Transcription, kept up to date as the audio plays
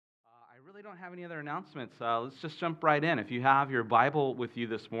really don't have any other announcements. Let's just jump right in. If you have your Bible with you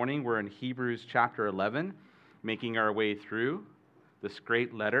this morning, we're in Hebrews chapter 11, making our way through this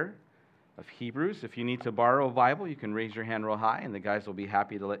great letter of Hebrews. If you need to borrow a Bible, you can raise your hand real high, and the guys will be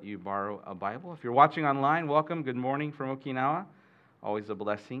happy to let you borrow a Bible. If you're watching online, welcome. Good morning from Okinawa. Always a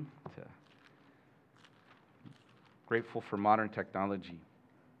blessing. Grateful for modern technology.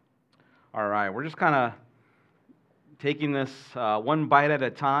 All right, we're just kind of taking this one bite at a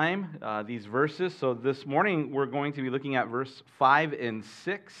time, these verses. So this morning we're going to be looking at verse 5 and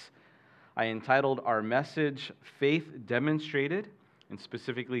 6. I entitled our message, Faith Demonstrated, and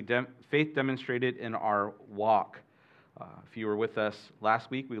specifically Faith Demonstrated in Our Walk. If you were with us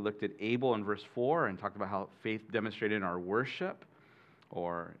last week, we looked at Abel in verse 4 and talked about how faith demonstrated in our worship,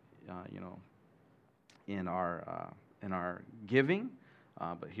 or in our giving.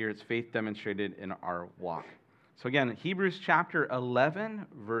 But here it's faith demonstrated in our walk. So again, Hebrews chapter 11,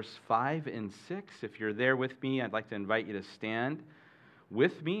 verse 5 and 6. If you're there with me, I'd like to invite you to stand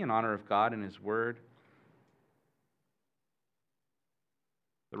with me in honor of God and His Word.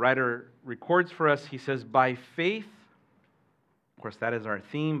 The writer records for us, he says, by faith, of course that is our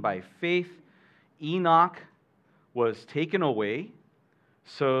theme, by faith, Enoch was taken away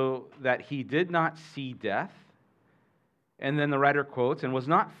so that he did not see death. And then the writer quotes, and was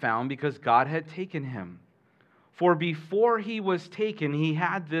not found because God had taken him. For before he was taken, he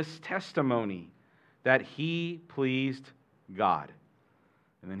had this testimony that he pleased God.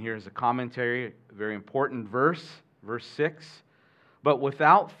 And then here's a commentary, a very important verse, verse 6. But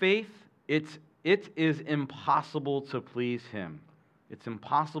without faith, it is impossible to please him. It's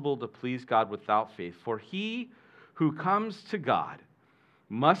impossible to please God without faith. For he who comes to God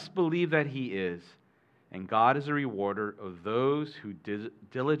must believe that he is, and God is a rewarder of those who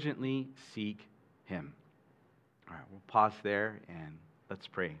diligently seek him. All right, we'll pause there and let's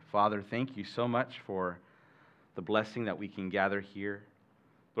pray. Father, thank you so much for the blessing that we can gather here.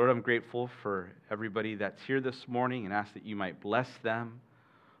 Lord, I'm grateful for everybody that's here this morning and ask that you might bless them.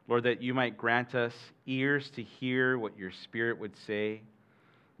 Lord, that you might grant us ears to hear what your Spirit would say.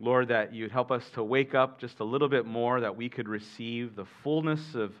 Lord, that you'd help us to wake up just a little bit more, that we could receive the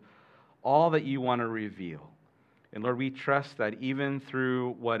fullness of all that you want to reveal. And Lord, we trust that even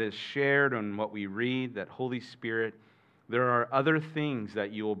through what is shared and what we read, that Holy Spirit, there are other things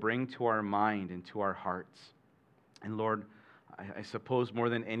that you will bring to our mind and to our hearts. And Lord, I suppose more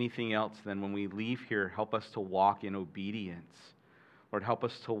than anything else, then when we leave here, help us to walk in obedience. Lord, help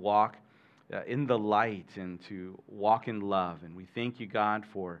us to walk in the light and to walk in love. And we thank you, God,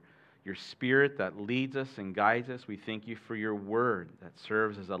 for your Spirit that leads us and guides us. We thank you for your word that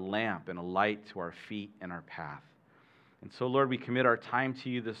serves as a lamp and a light to our feet and our path. And so, Lord, we commit our time to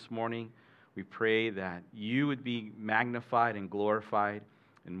you this morning. We pray that you would be magnified and glorified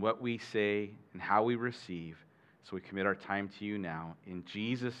in what we say and how we receive. So we commit our time to you now. In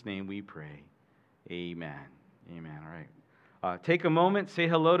Jesus' name we pray. Amen. Amen. All right. Take a moment, say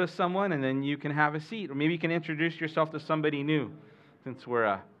hello to someone, and then you can have a seat. Or maybe you can introduce yourself to somebody new, since we're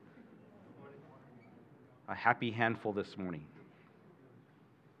a happy handful this morning.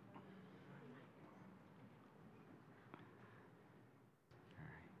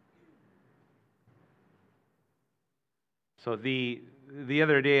 So the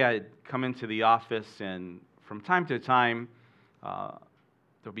other day I'd come into the office, and from time to time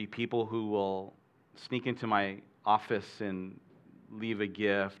there'll be people who will sneak into my office and leave a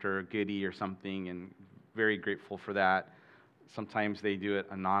gift or a goodie or something, and very grateful for that. Sometimes they do it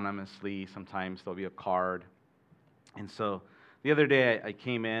anonymously, sometimes there'll be a card. And so the other day I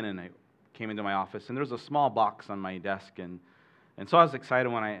came into my office, and there was a small box on my desk, and so I was excited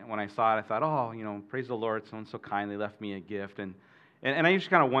when I saw it. I thought, oh, praise the Lord, someone so kindly left me a gift. And I just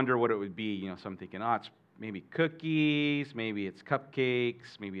kind of wonder what it would be. So I'm thinking, it's maybe cookies, maybe it's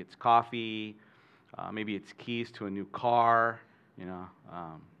cupcakes, maybe it's coffee, maybe it's keys to a new car,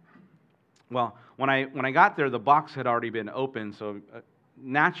 Well, when I got there, the box had already been opened, so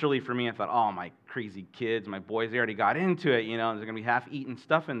naturally for me, I thought, oh, my crazy kids, my boys, they already got into it, there's going to be half-eaten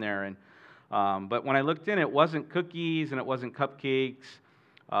stuff in there. And but when I looked in, it wasn't cookies and it wasn't cupcakes.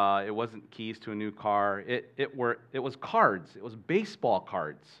 It wasn't keys to a new car. It was cards. It was baseball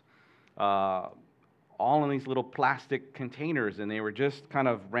cards, all in these little plastic containers, and they were just kind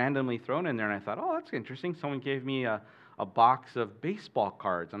of randomly thrown in there. And I thought, oh, that's interesting. Someone gave me a box of baseball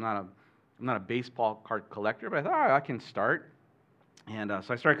cards. I'm not a baseball card collector, but I thought, I can start. And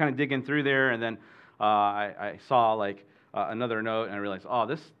so I started kind of digging through there, and then I saw another note, and I realized,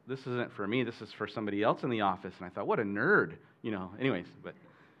 this isn't for me. This is for somebody else in the office. And I thought, what a nerd, Anyways,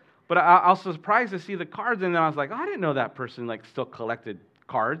 but I was surprised to see the cards, and then I was like, I didn't know that person still collected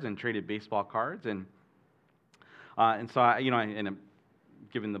cards and traded baseball cards, and so I ended up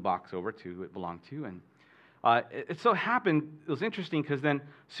giving the box over to who it belonged to, and it so happened, it was interesting because then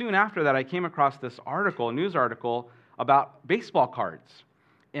soon after that I came across this article, a news article about baseball cards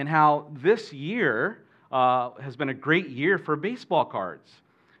and how this year has been a great year for baseball cards.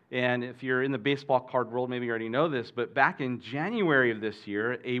 And if you're in the baseball card world, maybe you already know this, but back in January of this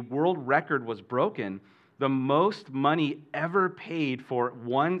year, a world record was broken. The most money ever paid for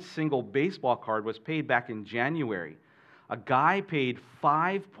one single baseball card was paid back in January. A guy paid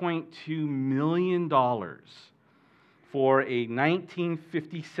 $5.2 million for a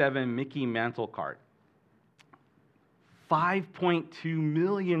 1957 Mickey Mantle card. $5.2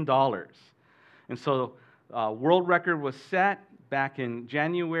 million. And so world record was set back in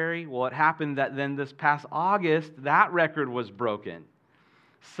January. Well, it happened that then this past August, that record was broken.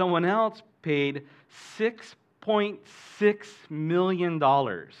 Someone else paid $6.6 million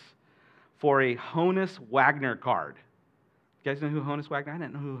for a Honus Wagner card. You guys know who Honus Wagner is? I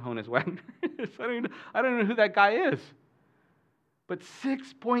didn't know who Honus Wagner is. I don't know who that guy is. But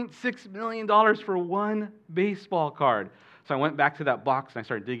 $6.6 million for one baseball card. So I went back to that box and I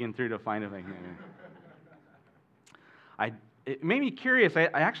started digging through to find it. It made me curious. I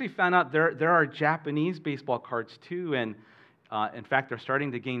actually found out there are Japanese baseball cards too, and in fact, they're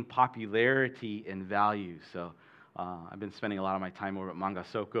starting to gain popularity and value. So I've been spending a lot of my time over at Manga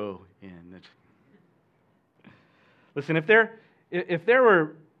Soko. Listen, if there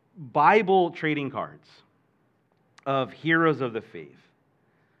were Bible trading cards of heroes of the faith,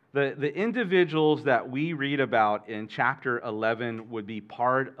 the individuals that we read about in chapter 11 would be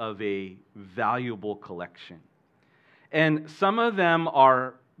part of a valuable collection. And some of them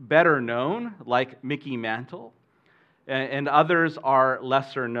are better known, like Mickey Mantle, and others are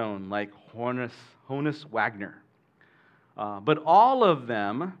lesser known, like Honus Wagner. But all of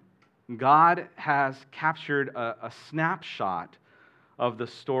them, God has captured a snapshot of the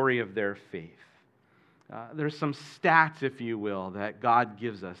story of their faith. There's some stats, if you will, that God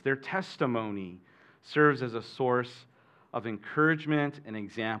gives us. Their testimony serves as a source of encouragement and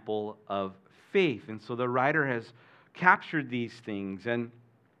example of faith. And so the writer has captured these things and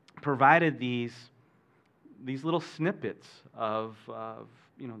provided these little snippets of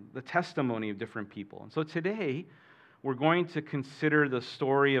the testimony of different people. And so today, we're going to consider the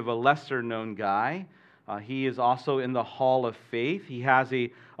story of a lesser-known guy. He is also in the Hall of Faith. He has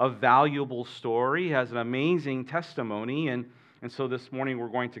a valuable story. He has an amazing testimony. And so this morning, we're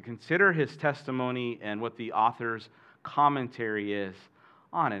going to consider his testimony and what the author's commentary is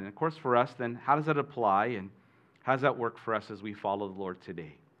on it. And of course, for us, then, how does that apply and how does that work for us as we follow the Lord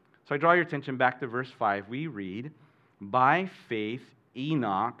today? So I draw your attention back to verse 5. We read, "By faith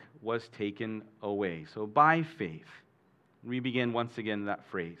Enoch was taken away." So by faith. We begin once again that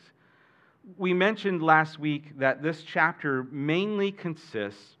phrase. We mentioned last week that this chapter mainly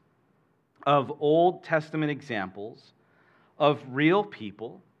consists of Old Testament examples of real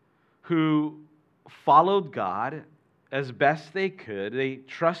people who followed God as best they could. They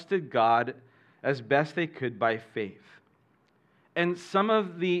trusted God as best they could by faith. And some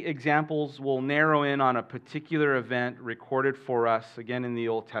of the examples will narrow in on a particular event recorded for us, again in the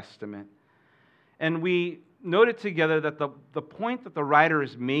Old Testament. And we noted together that the point that the writer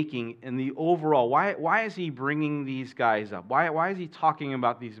is making in the overall, why is he bringing these guys up? Why is he talking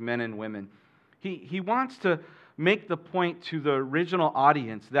about these men and women? He wants to make the point to the original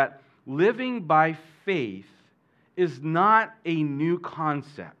audience that living by faith is not a new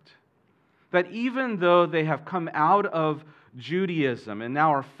concept. That even though they have come out of Judaism and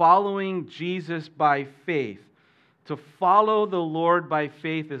now are following Jesus by faith, to follow the Lord by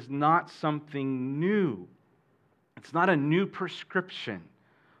faith is not something new. It's not a new prescription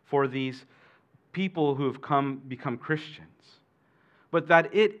for these people who have become Christians. But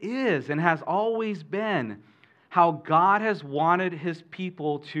that it is and has always been how God has wanted his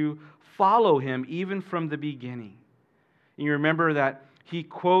people to follow him even from the beginning. And you remember that he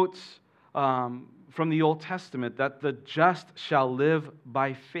quotes from the Old Testament that the just shall live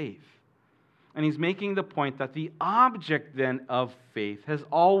by faith. And he's making the point that the object then of faith has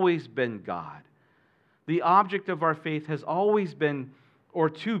always been God. The object of our faith has always been, or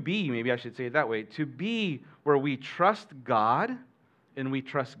to be, maybe I should say it that way, to be where we trust God and we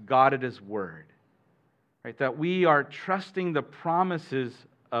trust God at his word. Right? That we are trusting the promises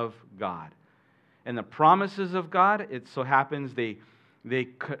of God. And the promises of God, it so happens they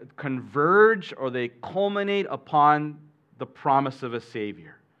converge or they culminate upon the promise of a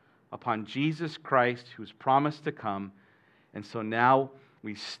Savior, upon Jesus Christ who's promised to come. And so now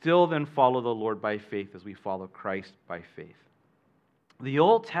we still then follow the Lord by faith as we follow Christ by faith. The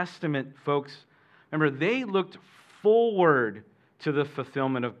Old Testament folks, remember, they looked forward to the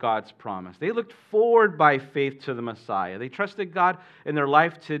fulfillment of God's promise. They looked forward by faith to the Messiah. They trusted God in their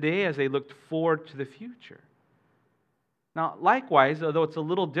life today as they looked forward to the future. Now, likewise, although it's a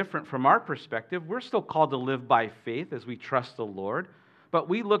little different from our perspective, we're still called to live by faith as we trust the Lord, but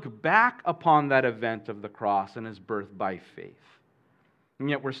we look back upon that event of the cross and His birth by faith. And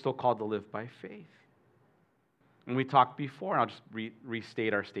yet we're still called to live by faith. And we talked before, and I'll just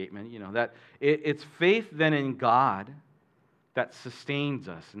restate our statement, that it's faith then in God that sustains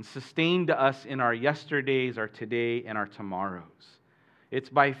us and sustained us in our yesterdays, our today, and our tomorrows. It's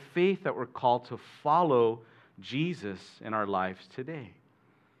by faith that we're called to follow Jesus in our lives today.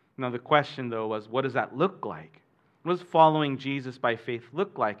 Now, the question, though, was, what does that look like? What does following Jesus by faith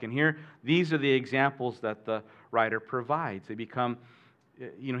look like? And here, these are the examples that the writer provides. They become,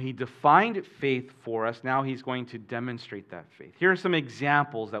 he defined faith for us. Now he's going to demonstrate that faith. Here are some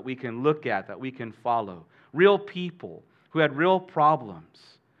examples that we can look at, that we can follow. Real people who had real problems,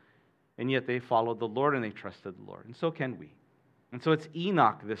 and yet they followed the Lord and they trusted the Lord. And so can we. And so it's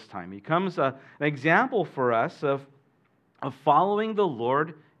Enoch this time. He becomes an example for us of following the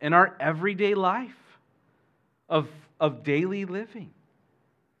Lord in our everyday life, of daily living.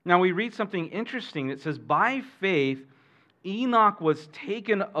 Now we read something interesting that says, by faith, Enoch was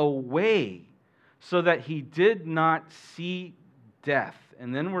taken away so that he did not see death.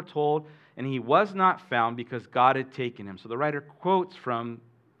 And then we're told, and he was not found because God had taken him. So the writer quotes from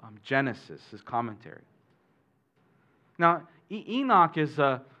Genesis, his commentary. Now, Enoch is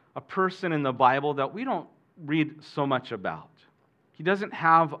a person in the Bible that we don't read so much about. He doesn't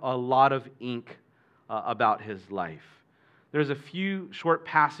have a lot of ink about his life. There's a few short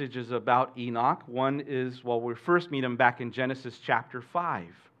passages about Enoch. One is, we first meet him back in Genesis chapter 5,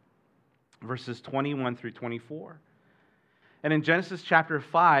 verses 21 through 24. And in Genesis chapter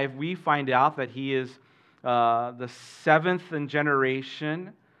 5, we find out that he is the seventh in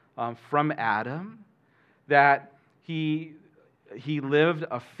generation from Adam, that he lived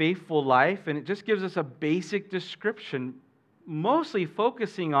a faithful life, and it just gives us a basic description, mostly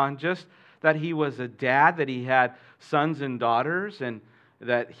focusing on just that he was a dad, that he had sons and daughters, and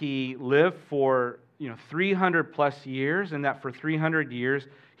that he lived for 300 plus years, and that for 300 years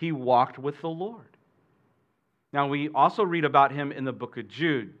he walked with the Lord. Now, we also read about him in the book of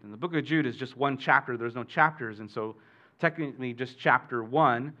Jude. And the book of Jude is just one chapter. There's no chapters, and so technically just chapter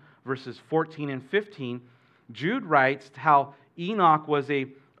 1, verses 14 and 15, Jude writes how Enoch was a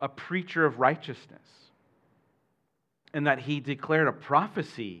preacher of righteousness, and that he declared a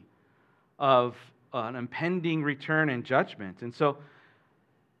prophecy of an impending return and judgment. And so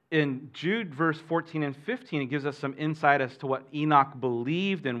in Jude verse 14 and 15, it gives us some insight as to what Enoch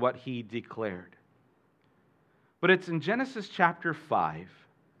believed and what he declared. But it's in Genesis chapter 5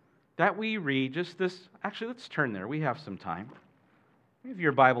 that we read just this. Actually, let's turn there. We have some time. If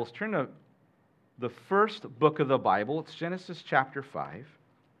your Bibles, turn to the first book of the Bible. It's Genesis chapter 5.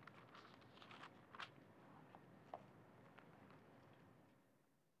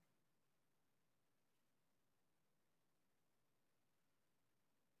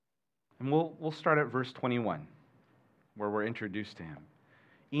 And we'll start at verse 21, where we're introduced to him.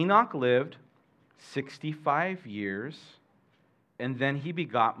 Enoch lived 65 years, and then he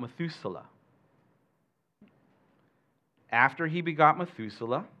begot Methuselah. After he begot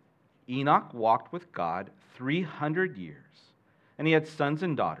Methuselah, Enoch walked with God 300 years, and he had sons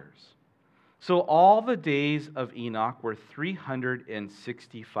and daughters. So all the days of Enoch were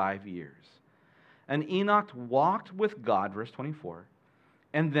 365 years. And Enoch walked with God, verse 24,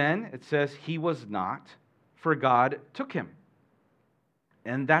 and then it says he was not, for God took him.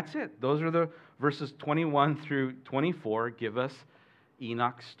 And that's it. Those are the verses 21 through 24 give us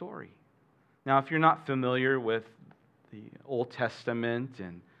Enoch's story. Now, if you're not familiar with the Old Testament,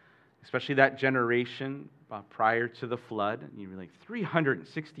 and especially that generation prior to the flood, and you're like,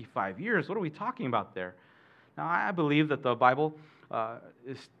 365 years, what are we talking about there? Now, I believe that the Bible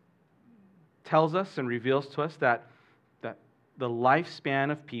tells us and reveals to us that the lifespan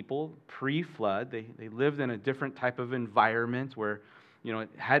of people pre-flood, they lived in a different type of environment where, it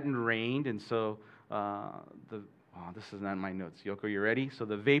hadn't rained, and so this is not in my notes. Yoko, you ready? So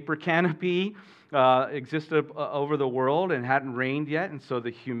the vapor canopy existed over the world and hadn't rained yet, and so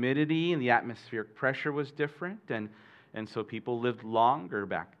the humidity and the atmospheric pressure was different, and so people lived longer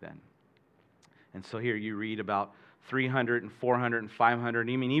back then. And so here you read about 300 and 400 and 500.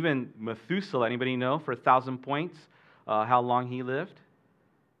 I mean, even Methuselah, anybody know, for 1,000 points, how long he lived?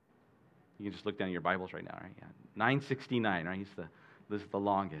 You can just look down at your Bibles right now, right? Yeah, 969, right? This is the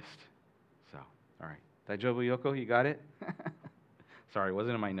longest. So, all right. Daijobu Yoko, you got it? Sorry, it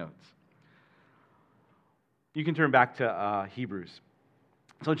wasn't in my notes. You can turn back to Hebrews.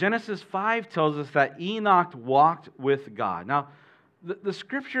 So Genesis 5 tells us that Enoch walked with God. Now, the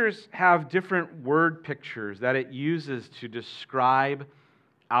scriptures have different word pictures that it uses to describe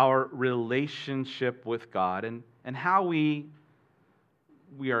our relationship with God and how we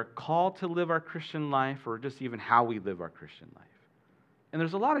are called to live our Christian life, or just even how we live our Christian life. And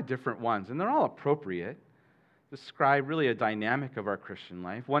there's a lot of different ones, and they're all appropriate. Describe really a dynamic of our Christian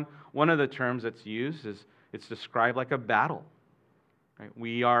life. One of the terms that's used is it's described like a battle. Right?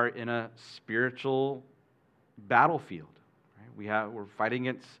 We are in a spiritual battlefield. Right? We're fighting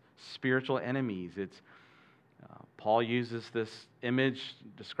against spiritual enemies. Paul uses this image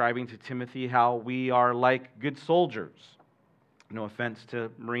describing to Timothy how we are like good soldiers. No offense to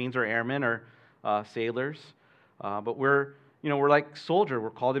Marines or airmen or sailors, but we're like soldiers. We're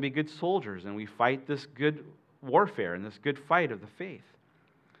called to be good soldiers, and we fight this good warfare and this good fight of the faith.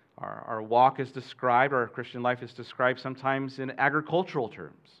 Our walk is described, our Christian life is described sometimes in agricultural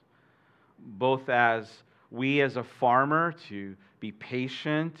terms, both as we as a farmer to be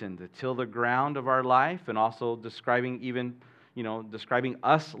patient and to till the ground of our life, and also describing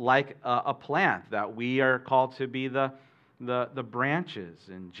us like a plant, that we are called to be the branches,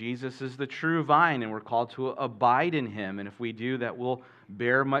 and Jesus is the true vine, and we're called to abide in Him, and if we do that, we'll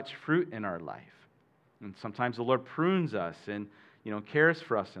bear much fruit in our life. And sometimes the Lord prunes us and cares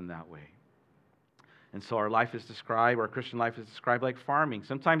for us in that way. And so our Christian life is described like farming.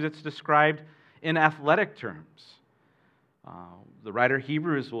 Sometimes it's described in athletic terms. The writer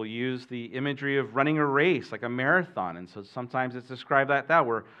Hebrews will use the imagery of running a race, like a marathon, and so sometimes it's described like that.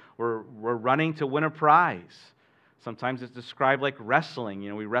 We're running to win a prize. Sometimes it's described like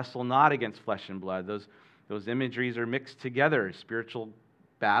wrestling. We wrestle not against flesh and blood. Those imageries are mixed together, spiritual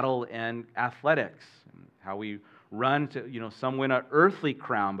battle and athletics. How we run to, some win an earthly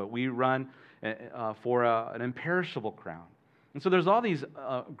crown, but we run for an imperishable crown. And so there's all these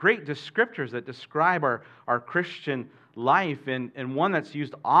great descriptors that describe our Christian life, and one that's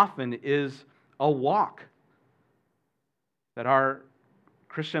used often is a walk. That our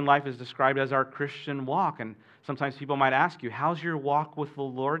Christian life is described as our Christian walk, and sometimes people might ask you, how's your walk with the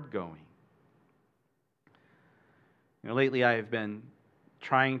Lord going? Lately I have been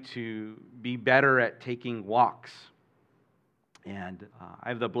trying to be better at taking walks. And I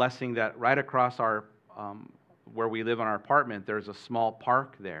have the blessing that right across where we live in our apartment, there's a small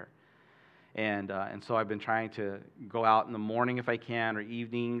park there. And so I've been trying to go out in the morning if I can, or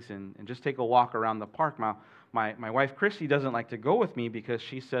evenings, and just take a walk around the park. My wife, Christy, doesn't like to go with me because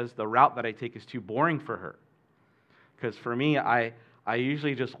she says the route that I take is too boring for her. Because for me, I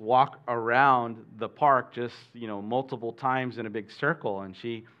usually just walk around the park just, multiple times in a big circle. And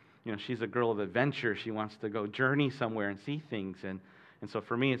she's a girl of adventure. She wants to go journey somewhere and see things. And so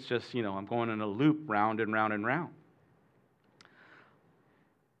for me, it's just, I'm going in a loop round and round and round.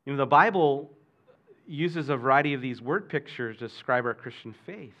 The Bible uses a variety of these word pictures to describe our Christian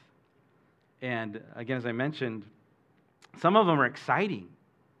faith. And again, as I mentioned, some of them are exciting.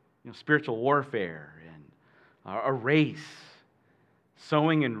 Spiritual warfare and a race,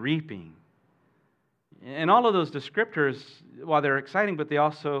 sowing and reaping. And all of those descriptors, while they're exciting, but they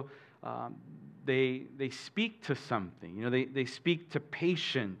also they speak to something. They speak to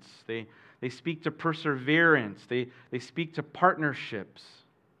patience. They speak to perseverance. They speak to partnerships.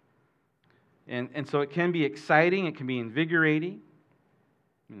 And so it can be exciting. It can be invigorating.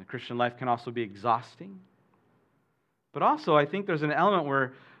 The Christian life can also be exhausting. But also, I think there's an element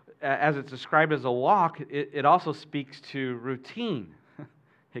where, as it's described as a walk, it also speaks to routine.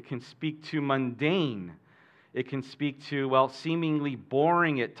 It can speak to mundane. It can speak to, seemingly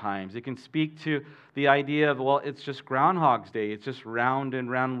boring at times. It can speak to the idea of, it's just Groundhog's Day. It's just round and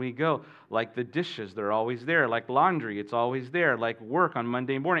round we go. Like the dishes, they're always there. Like laundry, it's always there. Like work on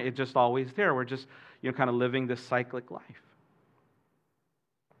Monday morning, it's just always there. We're just, kind of living this cyclic life.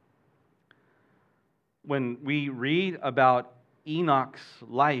 When we read about Enoch's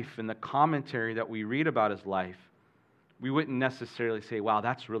life and the commentary that we read about his life, we wouldn't necessarily say, wow,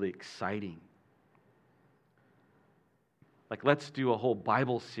 that's really exciting. Like, let's do a whole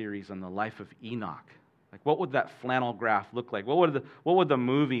Bible series on the life of Enoch. Like, what would that flannel graph look like? What would the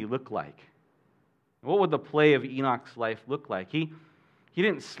movie look like? What would the play of Enoch's life look like? He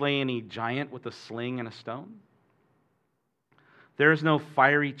didn't slay any giant with a sling and a stone. There is no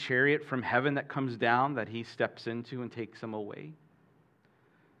fiery chariot from heaven that comes down that he steps into and takes him away.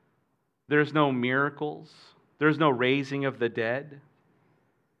 There's no miracles. There's no raising of the dead.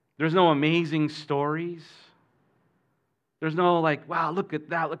 There's no amazing stories. There's no wow, look at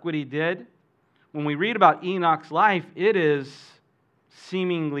that, look what he did. When we read about Enoch's life, it is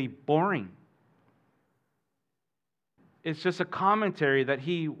seemingly boring. It's just a commentary that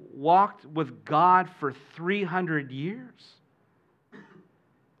he walked with God for 300 years.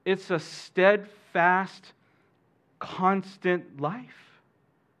 It's a steadfast, constant life.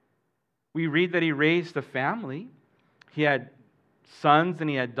 We read that he raised a family. He had sons and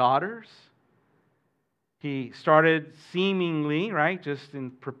he had daughters. He started seemingly, right, just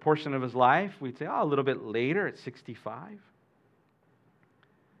in proportion of his life, we'd say, a little bit later at 65.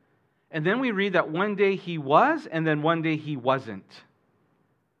 And then we read that one day he was, and then one day he wasn't.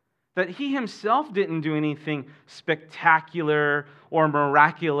 That he himself didn't do anything spectacular or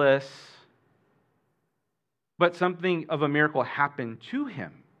miraculous, but something of a miracle happened to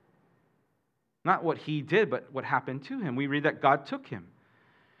him. Not what he did, but what happened to him. We read that God took him.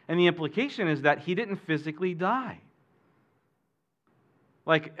 And the implication is that he didn't physically die.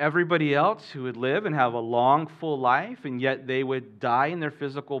 Like everybody else who would live and have a long, full life, and yet they would die in their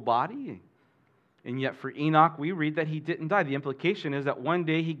physical body. And yet for Enoch, we read that he didn't die. The implication is that one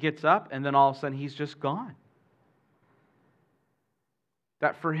day he gets up, and then all of a sudden he's just gone.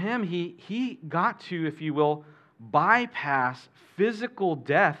 That for him, he got to, if you will, bypass physical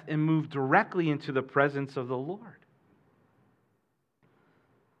death and move directly into the presence of the Lord.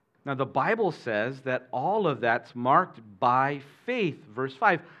 Now, the Bible says that all of that's marked by faith. Verse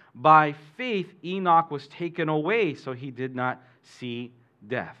 5, by faith Enoch was taken away, so he did not see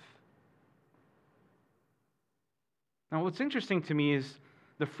death. Now, what's interesting to me is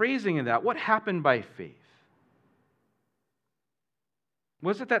the phrasing of that. What happened by faith?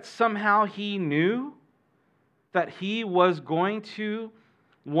 Was it that somehow he knew that he was going to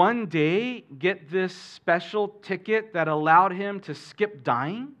one day get this special ticket that allowed him to skip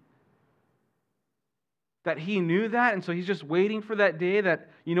dying? That he knew that, and so he's just waiting for that day that,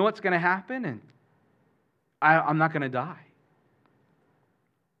 you know what's going to happen, and I'm not going to die.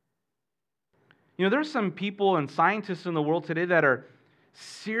 You know, there's some people and scientists in the world today that are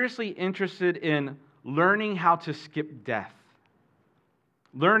seriously interested in learning how to skip death,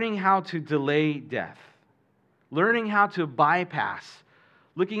 learning how to delay death, learning how to bypass,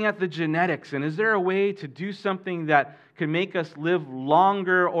 looking at the genetics, and is there a way to do something that can make us live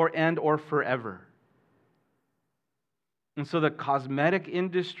longer or forever? And so the cosmetic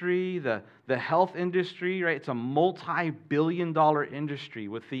industry, the health industry, right? It's a multi-billion-dollar industry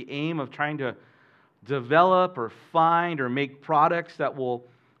with the aim of trying to develop or find or make products that will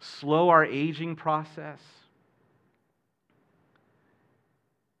slow our aging process.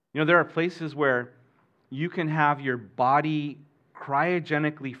 You know, there are places where you can have your body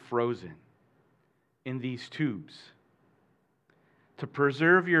cryogenically frozen in these tubes to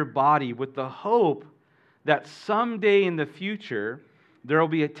preserve your body with the hope that someday in the future, there will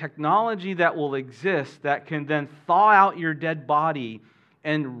be a technology that will exist that can then thaw out your dead body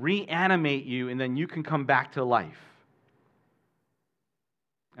and reanimate you, and then you can come back to life.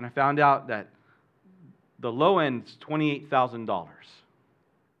 And I found out that the low end is $28,000,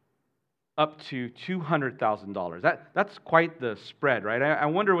 up to $200,000. That's quite the spread, right? I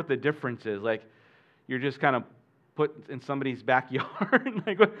wonder what the difference is. Like, you're just kind of put in somebody's backyard.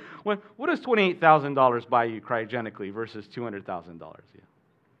 Like, what does $28,000 buy you cryogenically versus $200,000? Yeah.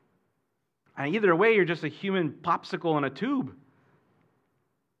 And either way, you're just a human popsicle in a tube.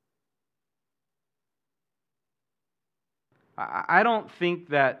 I don't think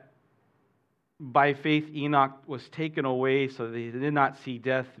that by faith Enoch was taken away so that he did not see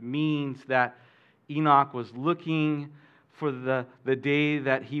death means that Enoch was looking for the day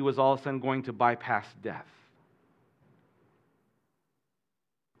that he was all of a sudden going to bypass death.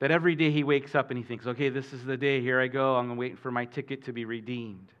 That every day he wakes up and he thinks, okay, this is the day, here I go, I'm waiting for my ticket to be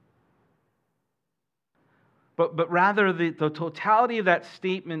redeemed. But rather, the totality of that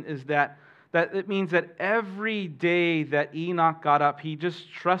statement is that it means that every day that Enoch got up, he just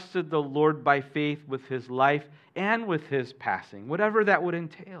trusted the Lord by faith with his life and with his passing, whatever that would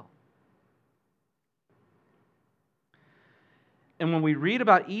entail. And when we read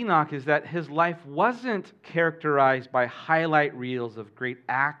about Enoch, is that his life wasn't characterized by highlight reels of great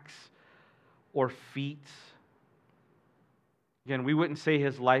acts or feats. Again, we wouldn't say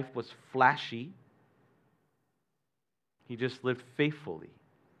his life was flashy. He just lived faithfully.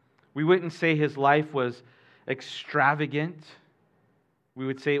 We wouldn't say his life was extravagant. We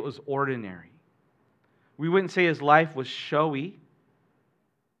would say it was ordinary. We wouldn't say his life was showy,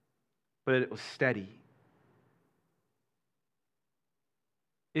 but it was steady.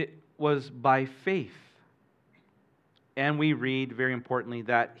 It was by faith. And we read, very importantly,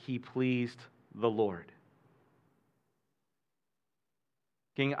 that he pleased the Lord.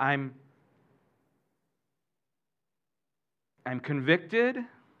 King, I'm I'm convicted,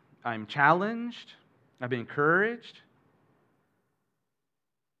 I'm challenged, I'm encouraged.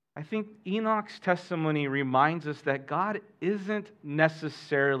 I think Enoch's testimony reminds us that God isn't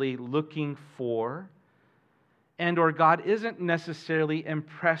necessarily looking for or God isn't necessarily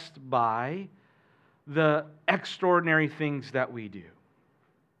impressed by the extraordinary things that we do.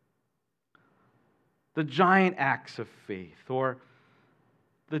 The giant acts of faith or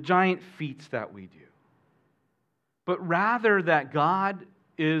the giant feats that we do. But rather that God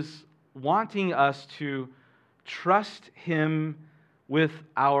is wanting us to trust Him with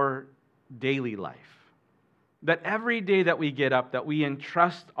our daily life. That every day that we get up, that we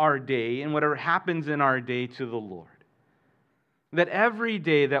entrust our day and whatever happens in our day to the Lord. That every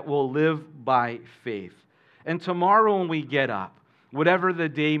day that we'll live by faith. And tomorrow when we get up, whatever the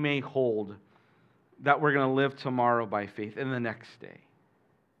day may hold, that we're going to live tomorrow by faith and the next day.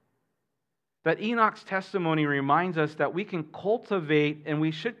 That Enoch's testimony reminds us that we can cultivate, and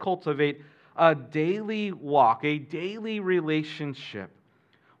we should cultivate, a daily walk, a daily relationship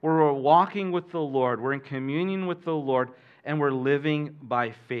where we're walking with the Lord, we're in communion with the Lord, and we're living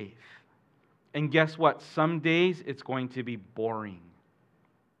by faith. And guess what? Some days it's going to be boring.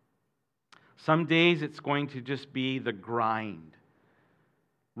 Some days it's going to just be the grind,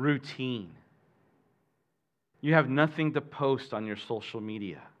 routine. You have nothing to post on your social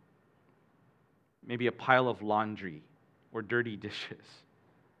media. Maybe a pile of laundry or dirty dishes.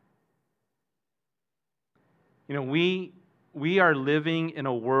 You know, we are living in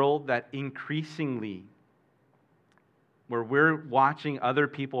a world that increasingly, where we're watching other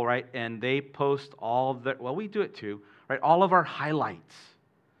people, right, and they post all of well, we do it too, right, all of our highlights,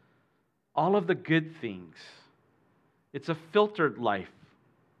 all of the good things. It's a filtered life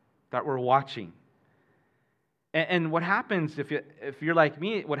that we're watching. And what happens, if you're like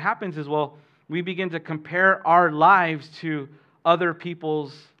me, what happens is, well, we begin to compare our lives to other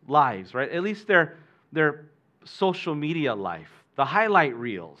people's lives, right? At least their social media life, the highlight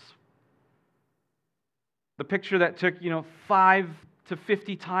reels. The picture that took, 5 to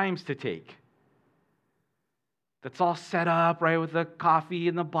 50 times to take. That's all set up, right, with the coffee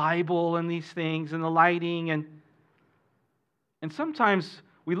and the Bible and these things and the lighting. And sometimes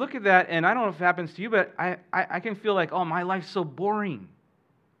we look at that, and I don't know if it happens to you, but I can feel like, oh, my life's so boring.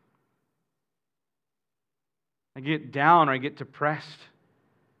 I get down or I get depressed.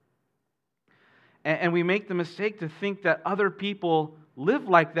 And we make the mistake to think that other people live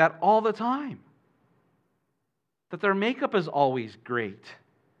like that all the time. That their makeup is always great.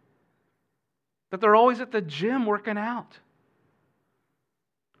 That they're always at the gym working out.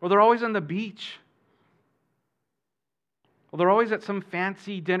 Or they're always on the beach. Or they're always at some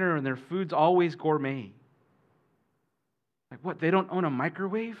fancy dinner and their food's always gourmet. Like what, they don't own a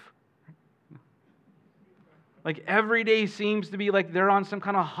microwave? Like every day seems to be like they're on some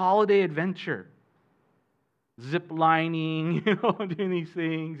kind of holiday adventure. Zip lining, doing these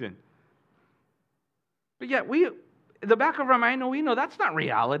things. But yet in the back of our mind, we know that's not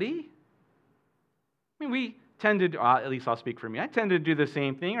reality. I mean, we tend to, at least I'll speak for me, I tend to do the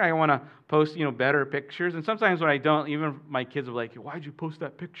same thing. I want to post, better pictures. And sometimes when I don't, even my kids are like, why'd you post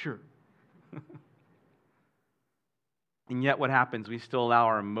that picture? And yet what happens? We still allow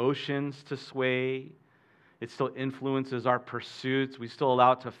our emotions to sway. It still influences our pursuits. We still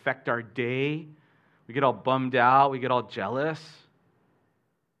allow it to affect our day. We get all bummed out. We get all jealous.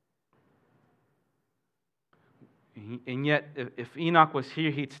 And yet, if Enoch was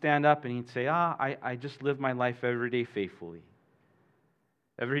here, he'd stand up and he'd say, I just live my life every day faithfully.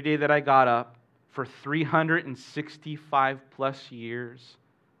 Every day that I got up for 365 plus years.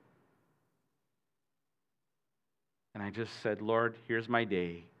 And I just said, Lord, here's my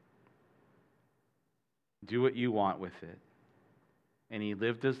day. Do what you want with it. And he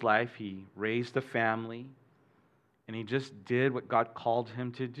lived his life. He raised a family. And he just did what God called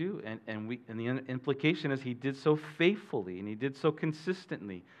him to do. And the implication is he did so faithfully. And he did so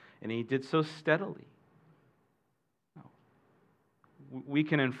consistently. And he did so steadily. We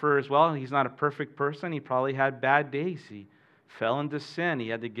can infer as well, he's not a perfect person. He probably had bad days. He fell into sin. He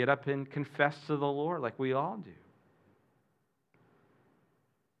had to get up and confess to the Lord like we all do.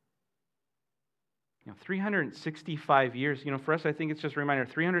 365 years, for us, I think it's just a reminder,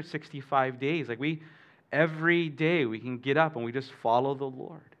 365 days. Like every day we can get up and we just follow the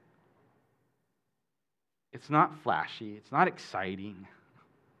Lord. It's not flashy. It's not exciting.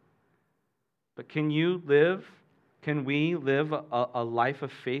 But can we live a life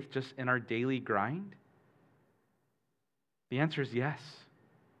of faith just in our daily grind? The answer is yes.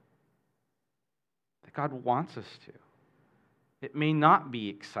 That God wants us to. It may not be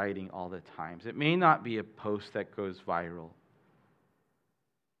exciting all the times. It may not be a post that goes viral.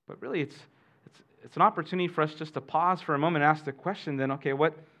 But really, it's an opportunity for us just to pause for a moment and ask the question then, okay,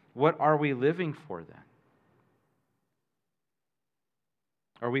 what are we living for then?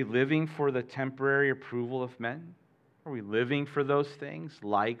 Are we living for the temporary approval of men? Are we living for those things,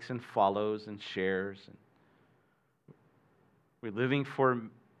 likes and follows and shares? Are we living for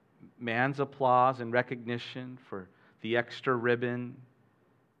man's applause and recognition, for the extra ribbon,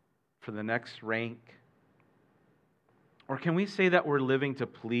 for the next rank? Or can we say that we're living to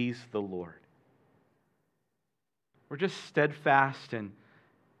please the Lord? We're just steadfast, and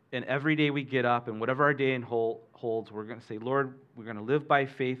every day we get up, and whatever our day holds, we're going to say, Lord, we're going to live by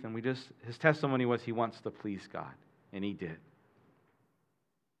faith, and his testimony was he wants to please God, and he did.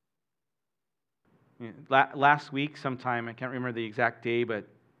 Last week sometime, I can't remember the exact day, but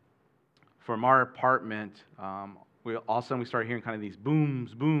from our apartment, all of a sudden we started hearing kind of these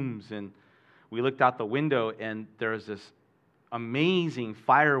booms, and we looked out the window, and there was this amazing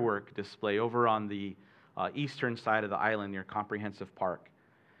firework display over on the eastern side of the island near Comprehensive Park.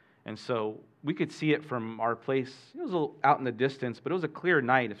 And so we could see it from our place. It was a little out in the distance, but it was a clear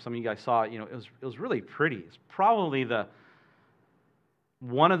night. If some of you guys saw it, it was really pretty. It's probably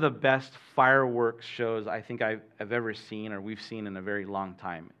one of the best fireworks shows I think I've ever seen, or we've seen in a very long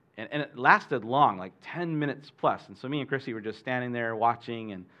time. And it lasted long, like 10 minutes plus. And so me and Chrissy were just standing there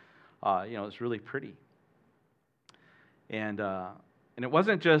watching, and it was really pretty. And it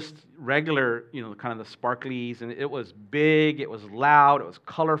wasn't just regular, kind of the sparklies, and it was big, it was loud, it was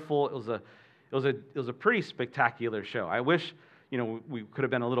colorful. It was a pretty spectacular show. I wish, we could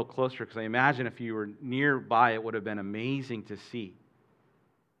have been a little closer, because I imagine if you were nearby, it would have been amazing to see.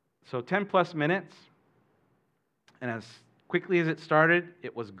 So 10 plus minutes, and as quickly as it started,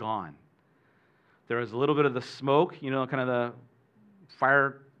 it was gone. There was a little bit of the smoke, kind of the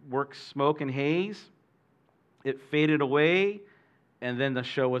fireworks smoke and haze. It faded away, and then the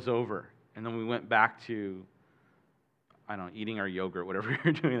show was over. And then we went back to, eating our yogurt, whatever we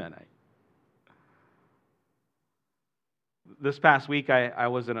were doing that night. This past week, I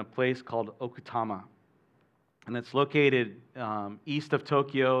was in a place called Okutama. And it's located east of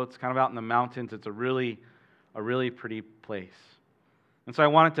Tokyo. It's kind of out in the mountains. It's a really pretty place. And so I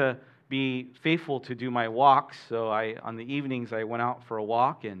wanted to be faithful to do my walks. So on the evenings, I went out for a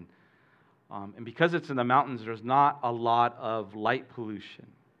walk, and because it's in the mountains, there's not a lot of light pollution.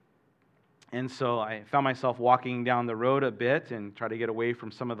 And so I found myself walking down the road a bit and try to get away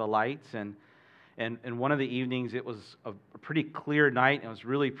from some of the lights. And one of the evenings, it was a pretty clear night, and it was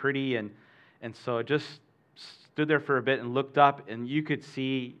really pretty. And so I just stood there for a bit and looked up, and you could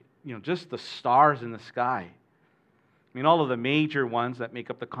see, just the stars in the sky. I mean, all of the major ones that make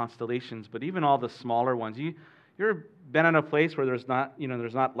up the constellations, but even all the smaller ones. You've been in a place where there's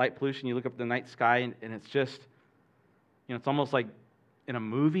not light pollution. You look up at the night sky, and it's just, it's almost like in a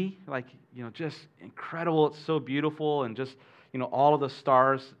movie, like, just incredible. It's so beautiful, and just, all of the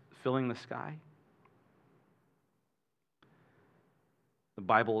stars filling the sky. The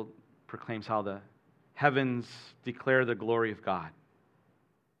Bible proclaims how the heavens declare the glory of God.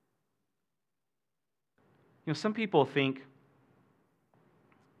 Some people think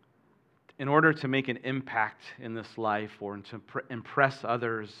in order to make an impact in this life, or to impress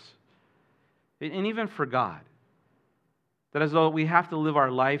others, and even for God, that as though we have to live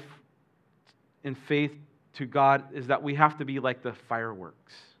our life in faith to God, is that we have to be like the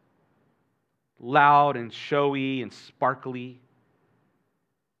fireworks, loud and showy and sparkly,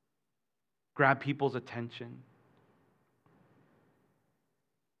 grab people's attention.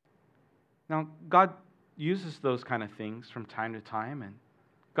 Now, God uses those kind of things from time to time, and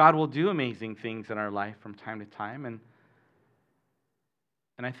God will do amazing things in our life from time to time, and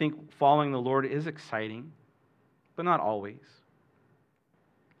I think following the Lord is exciting, but not always.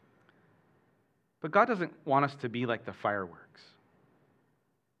 But God doesn't want us to be like the fireworks.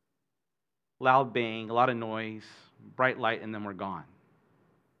 Loud bang, a lot of noise, bright light, and then we're gone.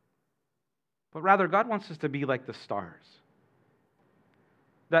 But rather, God wants us to be like the stars.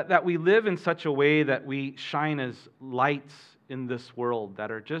 That we live in such a way that we shine as lights in this world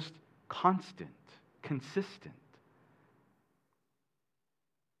that are just constant, consistent.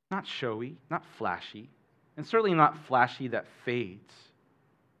 Not showy, not flashy, and certainly not flashy that fades.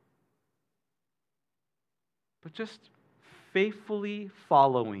 But just faithfully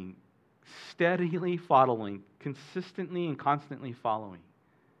following, steadily following, consistently and constantly following.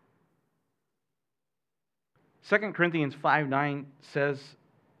 2 Corinthians 5:9 says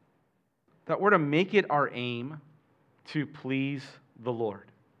that we're to make it our aim to please the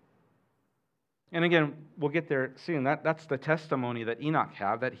Lord. And again, we'll get there soon. That's the testimony that Enoch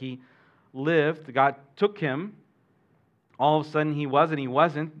had, that he lived. God took him all of a sudden he was and he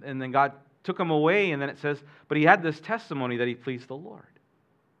wasn't, and then God took him away, and then it says, but he had this testimony that he pleased the Lord.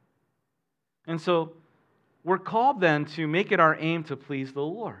 And so we're called then to make it our aim to please the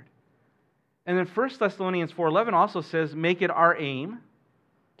Lord. And then 1 Thessalonians 4:11 also says, make it our aim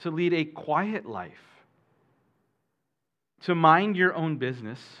to lead a quiet life, to mind your own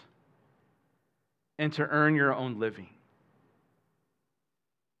business, and to earn your own living.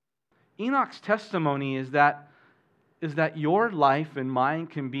 Enoch's testimony is that your life and mine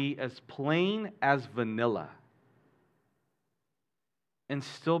can be as plain as vanilla and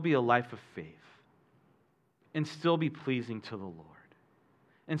still be a life of faith, and still be pleasing to the Lord,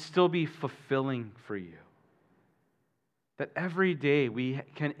 and still be fulfilling for you. That every day we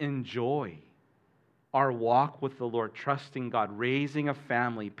can enjoy our walk with the Lord, trusting God, raising a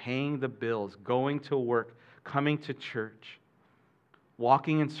family, paying the bills, going to work, coming to church,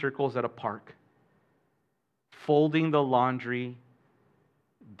 walking in circles at a park, folding the laundry,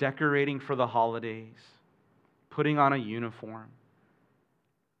 decorating for the holidays, putting on a uniform.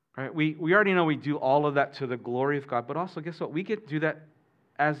 Right? We already know we do all of that to the glory of God, but also, guess what? We get to do that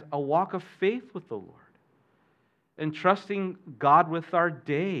as a walk of faith with the Lord, and trusting God with our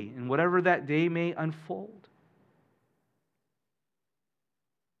day and whatever that day may unfold.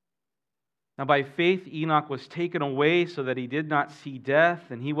 Now, by faith, Enoch was taken away so that he did not see death,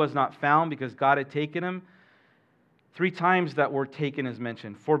 and he was not found because God had taken him. 3 times that word taken is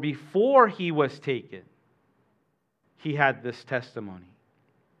mentioned. For before he was taken, he had this testimony.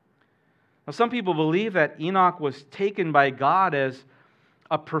 Now, some people believe that Enoch was taken by God as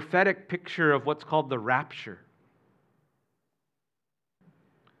a prophetic picture of what's called the rapture,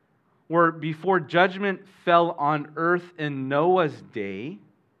 where before judgment fell on earth in Noah's day,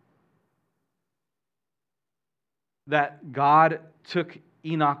 that God took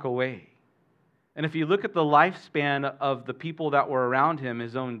Enoch away. And if you look at the lifespan of the people that were around him,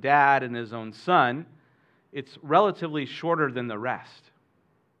 his own dad and his own son, it's relatively shorter than the rest.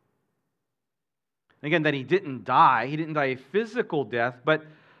 Again, that he didn't die a physical death, but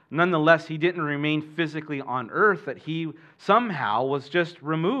nonetheless, he didn't remain physically on earth, that he somehow was just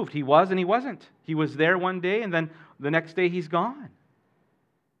removed. He was and he wasn't. He was there one day, and then the next day he's gone.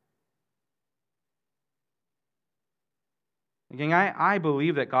 Again, I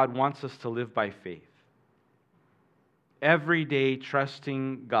believe that God wants us to live by faith. Every day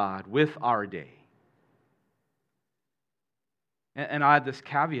trusting God with our day. And I add this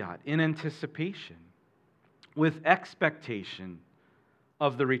caveat, in anticipation, with expectation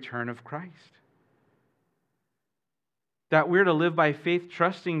of the return of Christ. That we're to live by faith,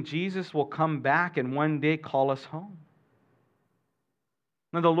 trusting Jesus will come back and one day call us home.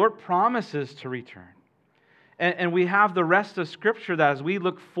 Now, the Lord promises to return. And we have the rest of Scripture that as we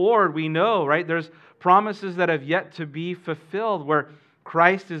look forward, we know, right? There's promises that have yet to be fulfilled where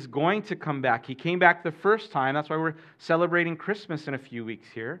Christ is going to come back. He came back the first time. That's why we're celebrating Christmas in a few weeks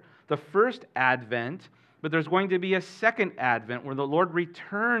here. The first Advent, but there's going to be a second Advent where the Lord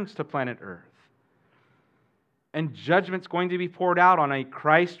returns to planet Earth. And judgment's going to be poured out on a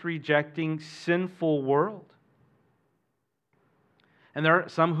Christ-rejecting, sinful world. And there are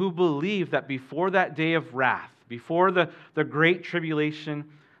some who believe that before that day of wrath, before the great tribulation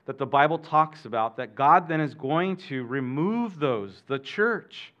that the Bible talks about, that God then is going to remove those, the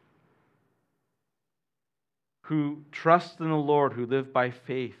church, who trust in the Lord, who live by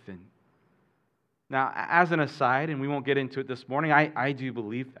faith. And now, as an aside, and we won't get into it this morning, I do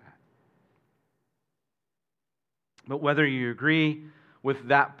believe that. But whether you agree with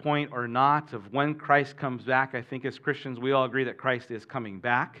that point or not, of when Christ comes back, I think as Christians we all agree that Christ is coming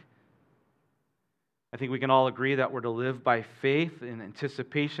back. I think we can all agree that we're to live by faith in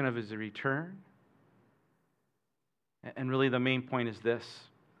anticipation of His return. And really the main point is this: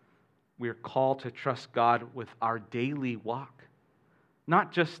 we are called to trust God with our daily walk,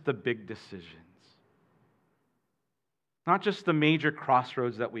 not just the big decisions, not just the major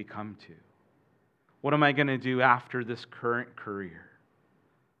crossroads that we come to. What am I going to do after this current career?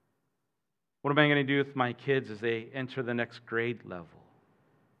 What am I going to do with my kids as they enter the next grade level?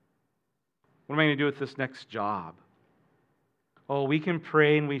 What am I going to do with this next job? Oh, we can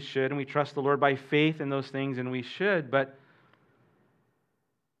pray and we should, and we trust the Lord by faith in those things, and we should, but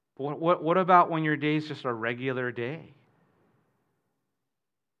what about when your day is just a regular day?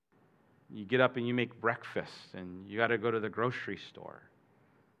 You get up and you make breakfast, and you got to go to the grocery store,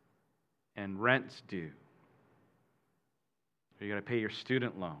 and rent's due. Or you got to pay your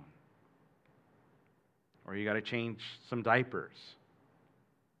student loan. Or you got to change some diapers.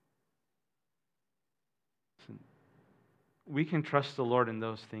 Listen, we can trust the Lord in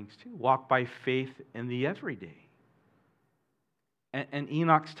those things too. Walk by faith in the everyday. And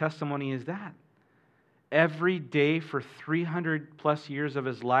Enoch's testimony is that. Every day for 300 plus years of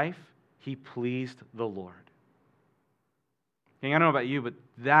his life, he pleased the Lord. I don't know about you, but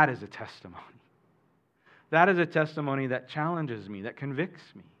that is a testimony. That is a testimony that challenges me, that convicts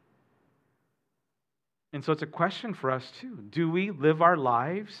me. And so it's a question for us too. Do we live our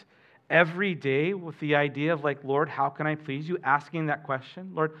lives every day with the idea of like, Lord, how can I please you? Asking that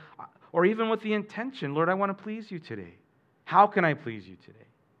question, Lord, or even with the intention, Lord, I want to please you today. How can I please you today?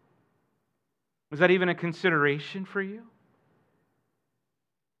 Is that even a consideration for you?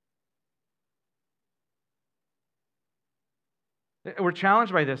 We're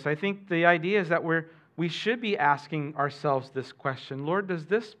challenged by this. I think the idea is that we should be asking ourselves this question. Lord, does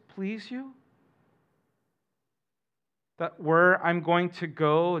this please you? That where I'm going to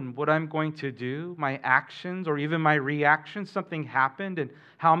go and what I'm going to do, my actions or even my reactions, something happened and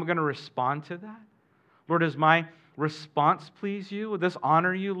how I'm going to respond to that? Lord, does my response please you? Will this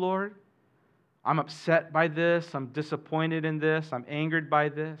honor you, Lord? I'm upset by this. I'm disappointed in this. I'm angered by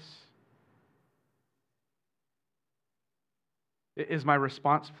this. Is my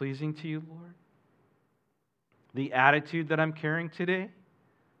response pleasing to you, Lord? The attitude that I'm carrying today?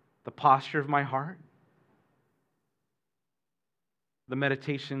 The posture of my heart? The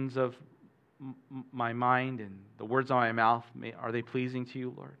meditations of my mind and the words on my mouth, are they pleasing to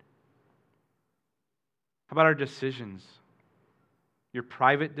you, Lord? How about our decisions? Your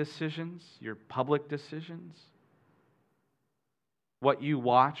private decisions, your public decisions? What you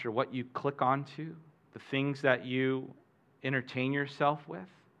watch or what you click onto? The things that you entertain yourself with?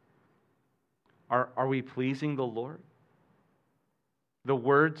 Are we pleasing the Lord? The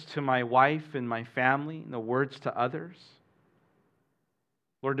words to my wife and my family, and the words to others?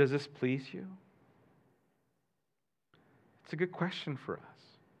 Lord, does this please you? It's a good question for us.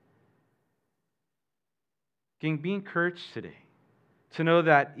 Be encouraged today to know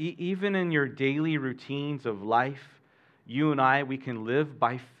that even in your daily routines of life, you and I, we can live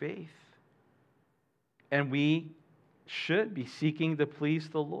by faith. And we should be seeking to please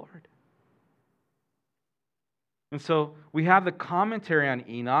the Lord. And so we have the commentary on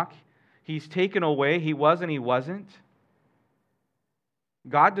Enoch. He's taken away. He was and he wasn't.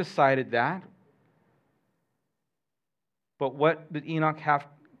 God decided that. But what did Enoch have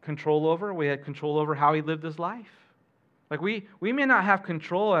control over? We had control over how he lived his life. Like we may not have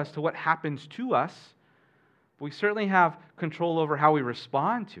control as to what happens to us, but we certainly have control over how we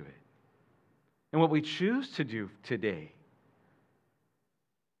respond to it and what we choose to do today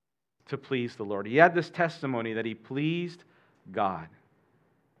to please the Lord. He had this testimony that he pleased God.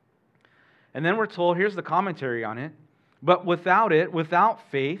 And then we're told, here's the commentary on it, but without it, without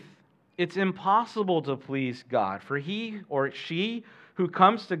faith, it's impossible to please God. For he or she who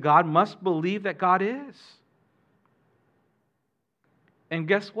comes to God must believe that God is. And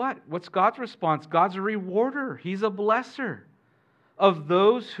guess what? What's God's response? God's a rewarder. He's a blesser of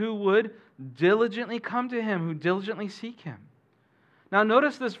those who would diligently come to Him, who diligently seek Him. Now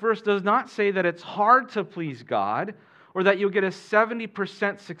notice this verse does not say that it's hard to please God or that you'll get a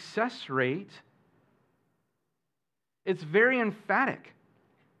 70% success rate. It's very emphatic.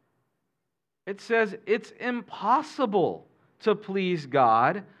 It says it's impossible to please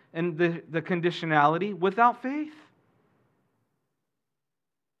God and the conditionality without faith.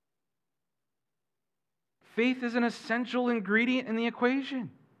 Faith is an essential ingredient in the equation.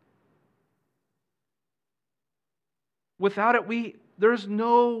 Without it, there's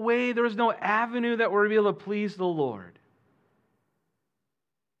no way, there's no avenue that we're able to please the Lord.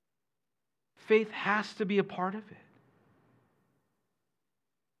 Faith has to be a part of it.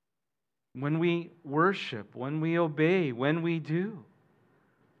 When we worship, when we obey, when we do.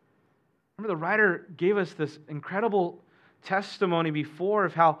 Remember, the writer gave us this incredible testimony before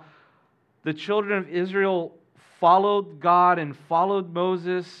of how the children of Israel followed God and followed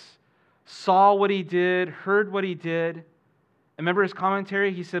Moses, saw what he did, heard what he did. And remember his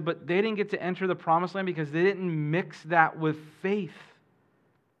commentary? He said, but they didn't get to enter the promised land because they didn't mix that with faith.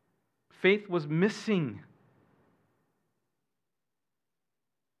 Faith was missing.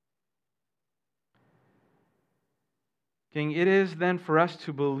 King, it is then for us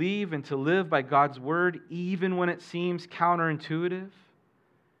to believe and to live by God's word even when it seems counterintuitive,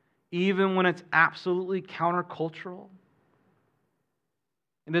 even when it's absolutely countercultural.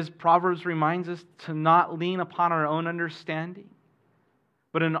 And as Proverbs reminds us, to not lean upon our own understanding,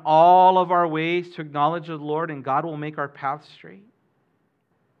 but in all of our ways to acknowledge the Lord, and God will make our path straight.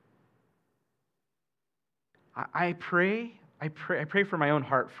 I pray for my own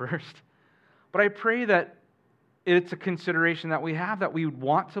heart first, but I pray that it's a consideration that we have, that we would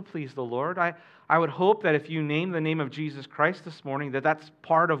want to please the Lord. I would hope that if you name the name of Jesus Christ this morning, that that's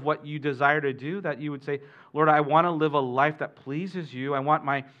part of what you desire to do, that you would say, Lord, I want to live a life that pleases you. I want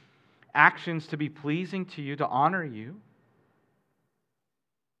my actions to be pleasing to you, to honor you.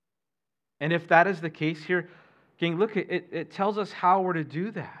 And if that is the case here, gang, look, it tells us how we're to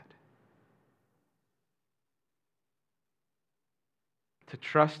do that. To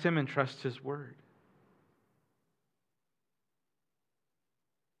trust Him and trust His Word.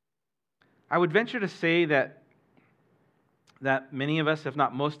 I would venture to say that many of us, if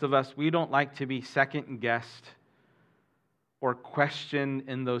not most of us, we don't like to be second-guessed or questioned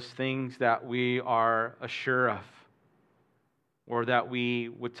in those things that we are sure of, or that we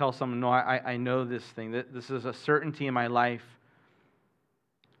would tell someone, no, I know this thing, that this is a certainty in my life.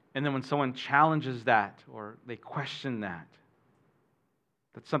 And then when someone challenges that, or they question that,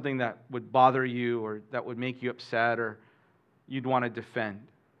 that's something that would bother you, or that would make you upset, or you'd want to defend.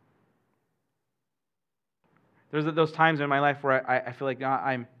 There's those times in my life where I feel like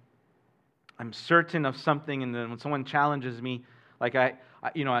I'm certain of something, and then when someone challenges me, like I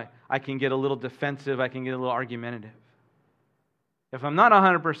can get a little defensive, I can get a little argumentative. If I'm not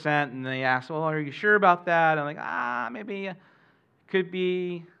 100% and they ask, well, are you sure about that? I'm like, maybe it could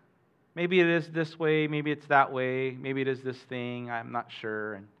be, maybe it is this way, maybe it's that way, maybe it is this thing, I'm not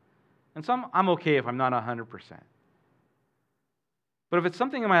sure. And so I'm okay if I'm not 100%. But if it's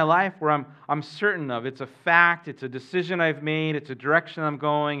something in my life where I'm certain of, it's a fact, it's a decision I've made, it's a direction I'm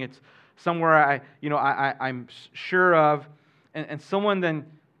going, it's somewhere I'm sure of, and someone then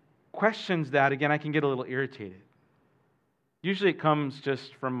questions that, again, I can get a little irritated. Usually it comes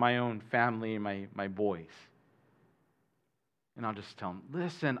just from my own family and my boys. And I'll just tell them,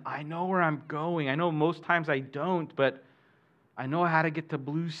 listen, I know where I'm going. I know most times I don't, but I know how to get to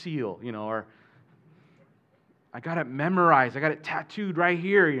Blue Seal, or I got it memorized. I got it tattooed right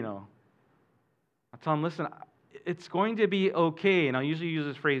here, I'll tell them, listen, it's going to be okay. And I'll usually use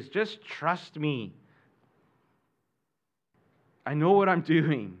this phrase, just trust me. I know what I'm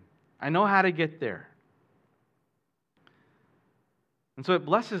doing. I know how to get there. And so it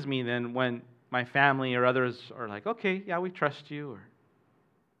blesses me then when my family or others are like, okay, yeah, we trust you, or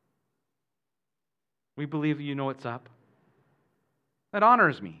we believe you know what's up. That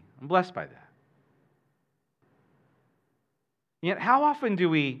honors me. I'm blessed by that. Yet, how often do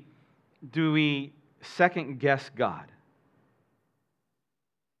we second guess God?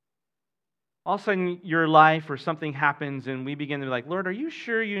 All of a sudden, your life or something happens, and we begin to be like, Lord, are you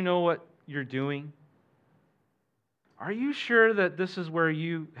sure you know what you're doing? Are you sure that this is where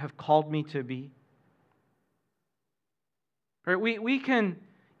you have called me to be? Right? We can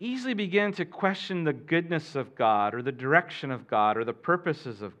easily begin to question the goodness of God, or the direction of God, or the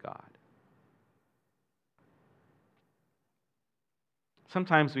purposes of God.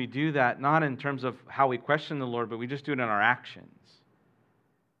 Sometimes we do that not in terms of how we question the Lord, but we just do it in our actions.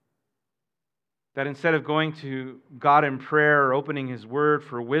 That instead of going to God in prayer or opening His Word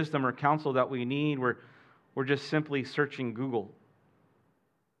for wisdom or counsel that we need, we're just simply searching Google,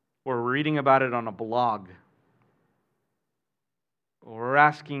 or we're reading about it on a blog, or we're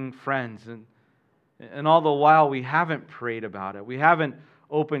asking friends, and all the while we haven't prayed about it. We haven't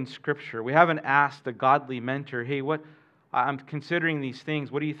opened Scripture. We haven't asked a godly mentor, hey, I'm considering these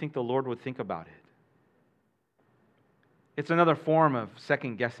things. What do you think the Lord would think about it? It's another form of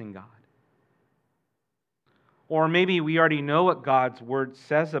second-guessing God. Or maybe we already know what God's Word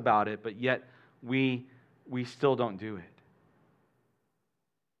says about it, but yet we still don't do it.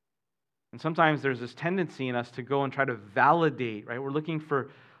 And sometimes there's this tendency in us to go and try to validate, right? We're looking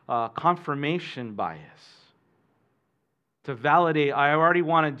for confirmation bias. To validate, I already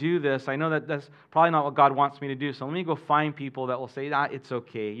want to do this. I know that that's probably not what God wants me to do. So let me go find people that will say, it's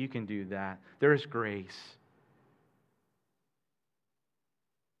okay. You can do that. There is grace.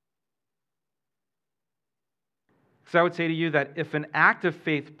 So I would say to you that if an act of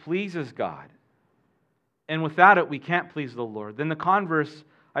faith pleases God, and without it we can't please the Lord, then the converse,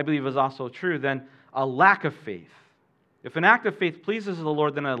 I believe, is also true. Then a lack of faith. If an act of faith pleases the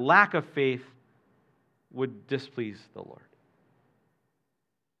Lord, then a lack of faith would displease the Lord.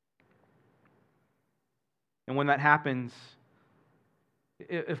 And when that happens,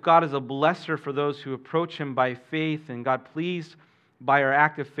 if God is a blesser for those who approach Him by faith, and God pleased by our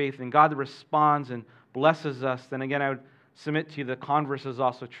act of faith, and God responds and blesses us, then again I would submit to you the converse is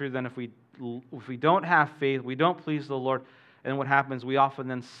also true. Then if we don't have faith, we don't please the Lord, and what happens, we often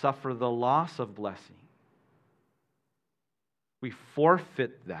then suffer the loss of blessing. We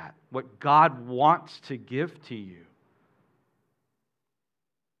forfeit that, what God wants to give to you.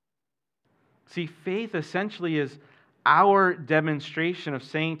 See, faith essentially is our demonstration of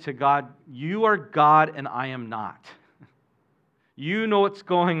saying to God, you are God and I am not. You know what's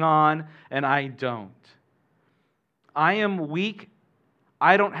going on and I don't. I am weak.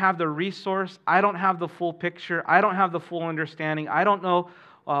 I don't have the resource. I don't have the full picture. I don't have the full understanding. I don't know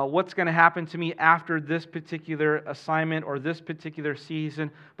what's going to happen to me after this particular assignment or this particular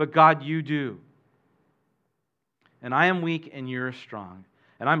season, but God, you do. And I am weak and you're strong.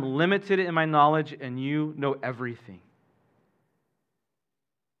 And I'm limited in my knowledge and you know everything.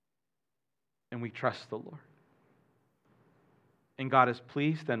 And we trust the Lord. And God is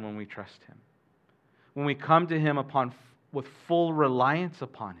pleased then when we trust Him. When we come to Him with full reliance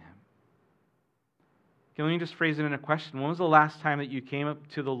upon Him. Okay, let me just phrase it in a question. When was the last time that you came up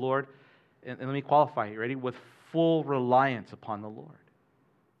to the Lord, and let me qualify, you ready? With full reliance upon the Lord.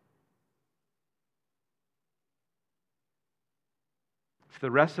 So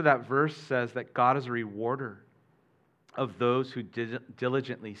the rest of that verse says that God is a rewarder of those who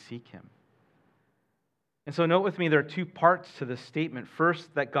diligently seek Him. And so note with me, there are two parts to this statement.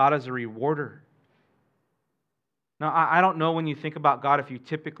 First, that God is a rewarder. Now, I don't know when you think about God if you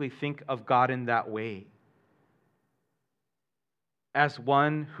typically think of God in that way, as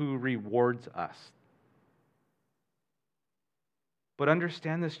one who rewards us. But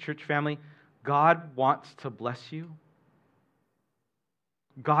understand this, church family, God wants to bless you.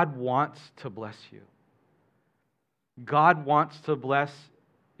 God wants to bless you. God wants to bless,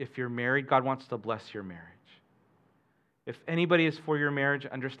 if you're married, God wants to bless your marriage. If anybody is for your marriage,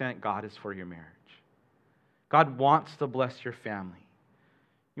 understand that God is for your marriage. God wants to bless your family.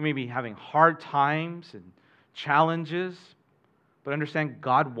 You may be having hard times and challenges, but understand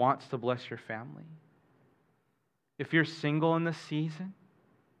God wants to bless your family. If you're single in this season,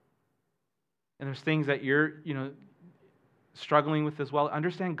 and there's things that you're, struggling with as well,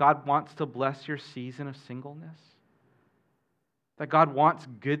 understand God wants to bless your season of singleness. That God wants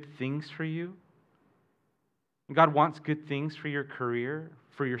good things for you. And God wants good things for your career,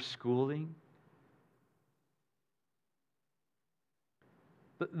 for your schooling.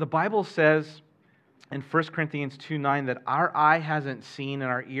 The Bible says in 1 Corinthians 2:9 that our eye hasn't seen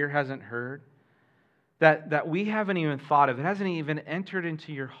and our ear hasn't heard, that we haven't even thought of, it hasn't even entered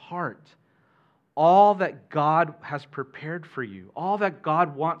into your heart, all that God has prepared for you, all that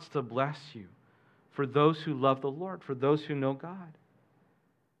God wants to bless you for those who love the Lord, for those who know God.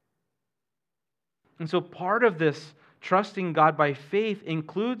 And so part of this trusting God by faith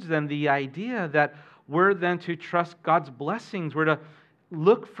includes then the idea that we're then to trust God's blessings. We're to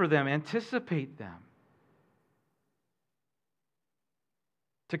look for them, anticipate them,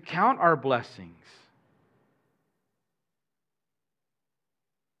 to count our blessings.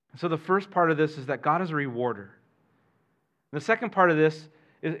 So the first part of this is that God is a rewarder. The second part of this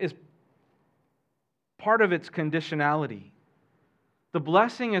is part of its conditionality. The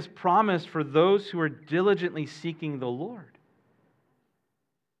blessing is promised for those who are diligently seeking the Lord.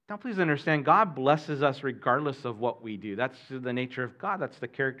 Now, please understand, God blesses us regardless of what we do. That's the nature of God. That's the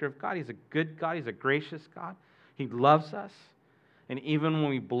character of God. He's a good God. He's a gracious God. He loves us. And even when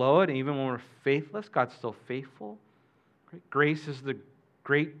we blow it, and even when we're faithless, God's still faithful. Grace is the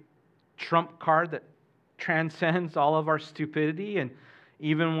great trump card that transcends all of our stupidity. And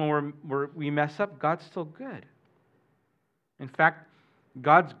even when we mess up, God's still good. In fact,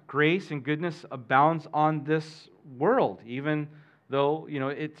 God's grace and goodness abounds on this world, even though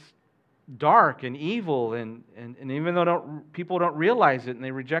it's dark and evil, and even though people don't realize it and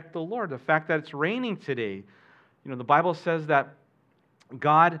they reject the Lord. The fact that it's raining today, the Bible says that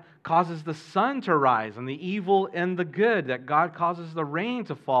God causes the sun to rise on the evil and the good, that God causes the rain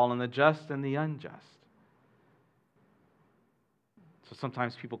to fall on the just and the unjust. So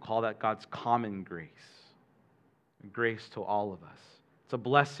sometimes people call that God's common grace, grace to all of us. It's a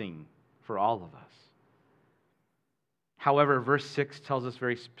blessing for all of us. However, verse 6 tells us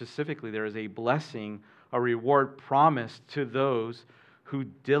very specifically there is a blessing, a reward promised to those who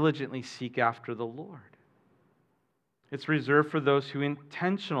diligently seek after the Lord. It's reserved for those who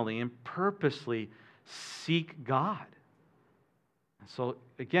intentionally and purposely seek God. And so,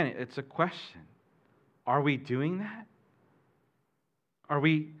 again, it's a question. Are we doing that? Are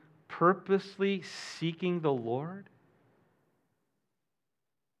we purposely seeking the Lord?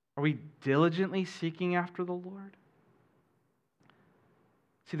 Are we diligently seeking after the Lord?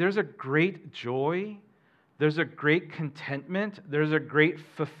 See, there's a great joy, there's a great contentment, there's a great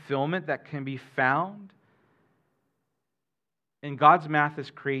fulfillment that can be found. And God's math is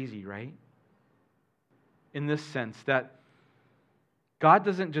crazy, right? In this sense, that God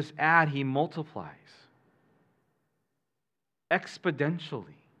doesn't just add, He multiplies exponentially.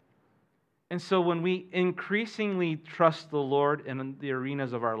 And so when we increasingly trust the Lord in the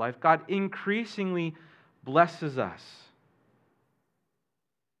arenas of our life, God increasingly blesses us.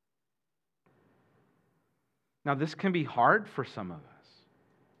 Now, this can be hard for some of us.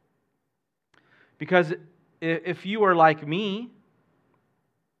 Because if you are like me,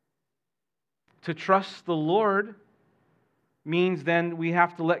 to trust the Lord means then we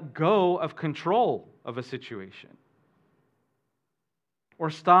have to let go of control of a situation. Or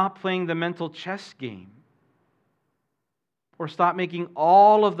stop playing the mental chess game. Or stop making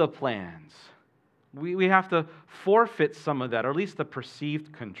all of the plans. We have to forfeit some of that, or at least the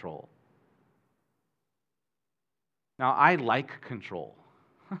perceived control. Now, I like control.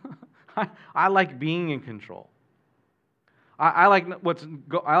 I like being in control. I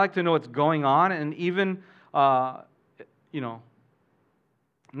like to know what's going on, and even not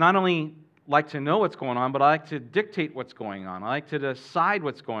only like to know what's going on, but I like to dictate what's going on. I like to decide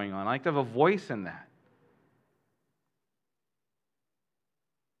what's going on. I like to have a voice in that.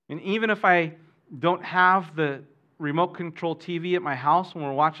 And even if I don't have the remote control TV at my house when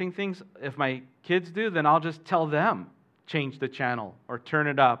we're watching things, if my kids do, then I'll just tell them, change the channel, or turn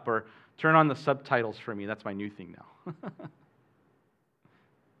it up, or turn on the subtitles for me. That's my new thing now.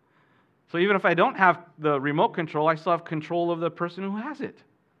 So even if I don't have the remote control, I still have control of the person who has it.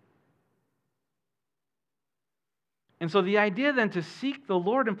 And so the idea then to seek the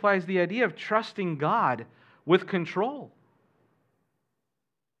Lord implies the idea of trusting God with control.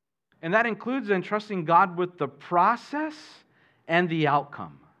 And that includes then trusting God with the process and the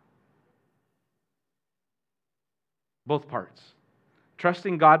outcome. Both parts.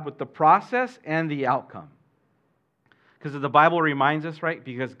 Trusting God with the process and the outcome. Because the Bible reminds us, right?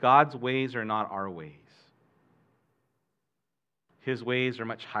 Because God's ways are not our ways. His ways are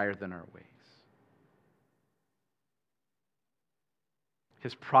much higher than our ways.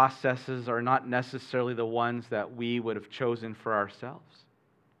 His processes are not necessarily the ones that we would have chosen for ourselves.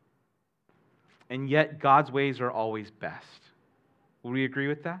 And yet, God's ways are always best. Will we agree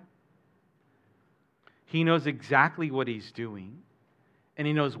with that? He knows exactly what He's doing, and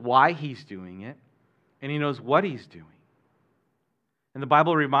He knows why He's doing it, and He knows what He's doing. And the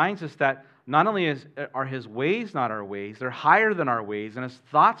Bible reminds us that not only are His ways not our ways, they're higher than our ways, and His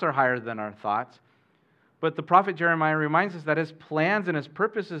thoughts are higher than our thoughts, but the prophet Jeremiah reminds us that His plans and His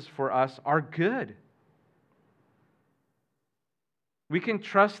purposes for us are good. We can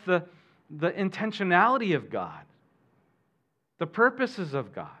trust the intentionality of God, the purposes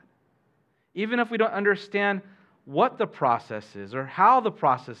of God. Even if we don't understand what the process is, or how the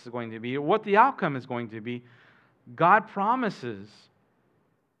process is going to be, or what the outcome is going to be, God promises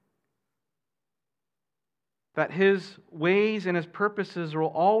that His ways and His purposes will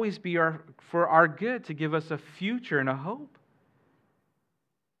always be for our good, to give us a future and a hope.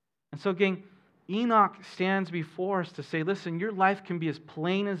 And so, gang, Enoch stands before us to say, listen, your life can be as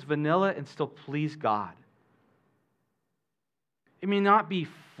plain as vanilla and still please God. It may not be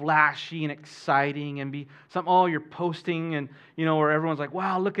flashy and exciting and be something, you're posting and, where everyone's like,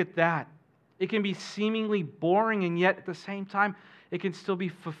 wow, look at that. It can be seemingly boring, and yet at the same time, it can still be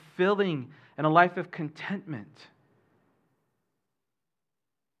fulfilling and a life of contentment.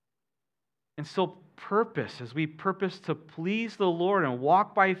 And still purpose, as we purpose to please the Lord and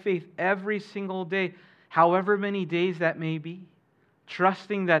walk by faith every single day, however many days that may be,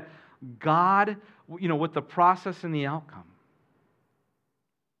 trusting that God, with the process and the outcome.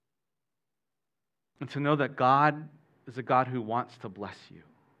 And to know that God is a God who wants to bless you.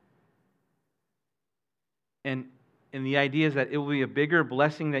 And the idea is that it will be a bigger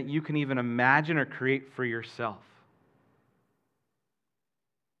blessing that you can even imagine or create for yourself.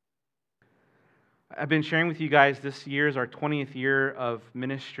 I've been sharing with you guys, this year is our 20th year of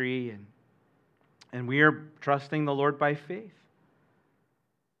ministry, and we are trusting the Lord by faith.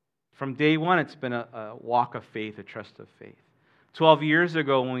 From day one, it's been a walk of faith, a trust of faith. 12 years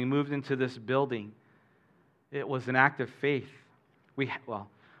ago, when we moved into this building, it was an act of faith. We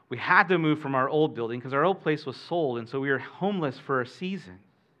had to move from our old building because our old place was sold, and so we were homeless for a season.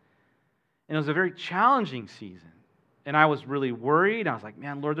 And it was a very challenging season. And I was really worried. I was like,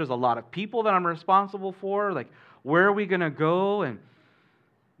 man, Lord, there's a lot of people that I'm responsible for. Like, where are we going to go? And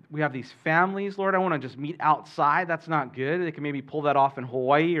we have these families, Lord. I want to just meet outside. That's not good. They can maybe pull that off in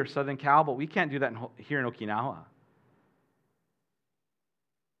Hawaii or Southern Cal, but we can't do that here in Okinawa.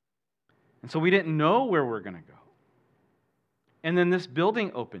 And so we didn't know where we're going to go. And then this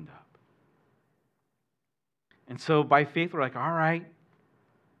building opened up. And so by faith, we're like, all right.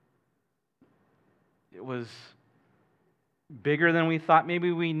 It was bigger than we thought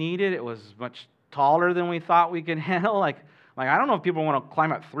maybe we needed. It was much taller than we thought we could handle. Like, Like, I don't know if people want to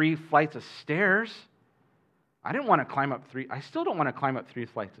climb up 3 flights of stairs. I didn't want to climb up 3. I still don't want to climb up 3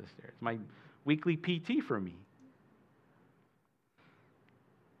 flights of stairs. My weekly PT for me.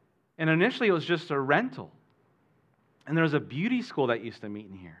 And initially it was just a rental. And there was a beauty school that used to meet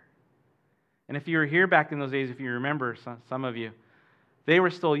in here. And if you were here back in those days, if you remember, some of you, they were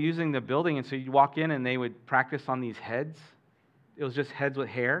still using the building, and so you'd walk in and they would practice on these heads. It was just heads with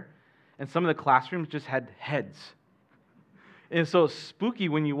hair. And some of the classrooms just had heads. And so it's spooky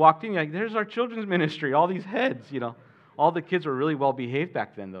when you walked in, you're like, there's our children's ministry, all these heads, All the kids were really well behaved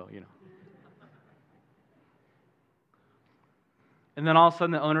back then, though, And then all of a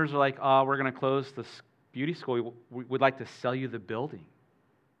sudden the owners are like, oh, we're going to close this beauty school. We'd like to sell you the building.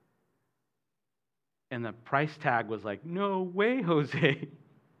 And the price tag was like, no way, Jose.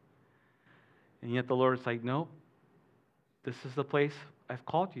 And yet the Lord's like, no, this is the place I've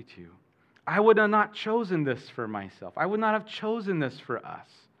called you to. I would have not chosen this for myself. I would not have chosen this for us.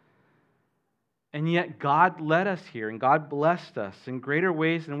 And yet God led us here, and God blessed us in greater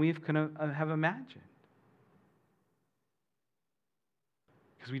ways than we could have imagined.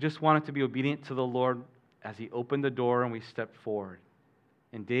 Because we just wanted to be obedient to the Lord as He opened the door and we stepped forward.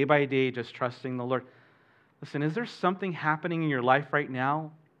 And day by day, just trusting the Lord. Listen, is there something happening in your life right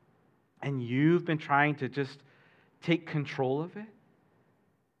now and you've been trying to just take control of it?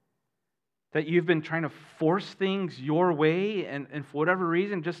 That you've been trying to force things your way and for whatever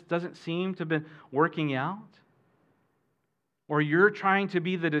reason just doesn't seem to have been working out? Or you're trying to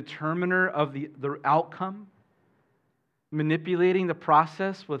be the determiner of the outcome, manipulating the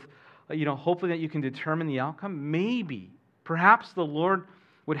process with, hopefully that you can determine the outcome? Maybe, perhaps the Lord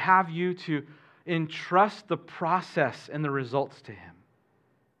would have you to entrust the process and the results to Him.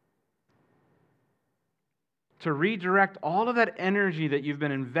 To redirect all of that energy that you've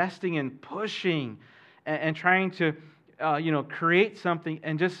been investing in, pushing, and trying to, create something,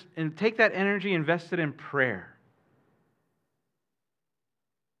 and take that energy invested in prayer,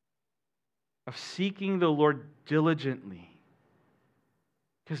 of seeking the Lord diligently,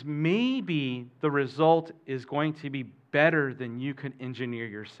 because maybe the result is going to be better than you can engineer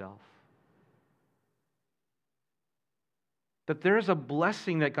yourself. That there is a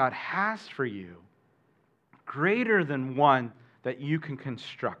blessing that God has for you, greater than one that you can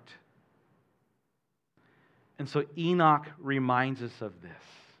construct. And so Enoch reminds us of this.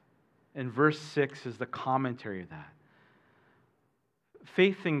 And verse 6 is the commentary of that.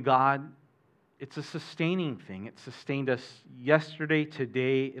 Faith in God, it's a sustaining thing. It sustained us yesterday,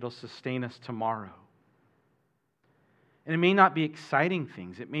 today, it'll sustain us tomorrow. And it may not be exciting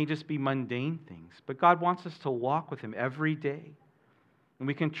things. It may just be mundane things. But God wants us to walk with Him every day. And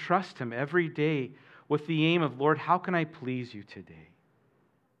we can trust Him every day with the aim of, Lord, how can I please You today?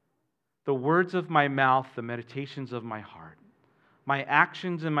 The words of my mouth, the meditations of my heart, my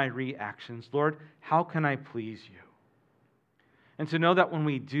actions and my reactions, Lord, how can I please You? And to know that when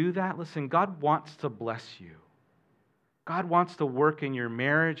we do that, listen, God wants to bless you. God wants to work in your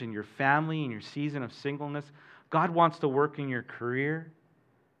marriage and your family and your season of singleness. God wants to work in your career.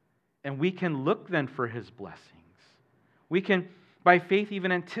 And we can look then for His blessings. We can, by faith,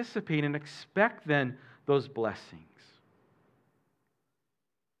 even anticipate and expect then those blessings.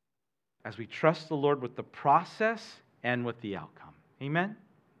 As we trust the Lord with the process and with the outcome. Amen?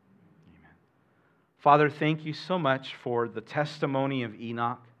 Amen. Father, thank You so much for the testimony of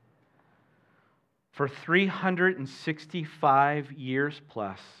Enoch. For 365 years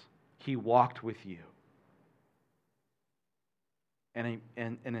plus, he walked with You. And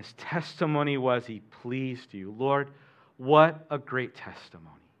his testimony was he pleased You. Lord, what a great testimony.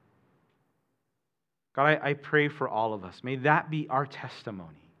 God, I pray for all of us. May that be our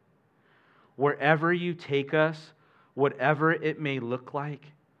testimony. Wherever You take us, whatever it may look like,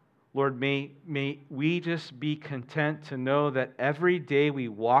 Lord, may we just be content to know that every day we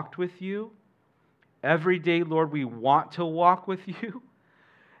walked with You, every day, Lord, we want to walk with You,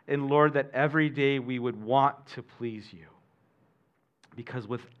 and Lord, that every day we would want to please You. Because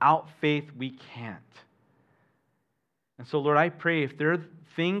without faith, we can't. And so, Lord, I pray if there are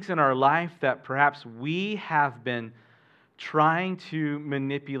things in our life that perhaps we have been trying to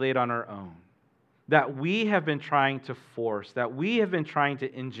manipulate on our own, that we have been trying to force, that we have been trying to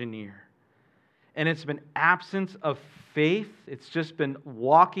engineer, and it's been absence of faith, it's just been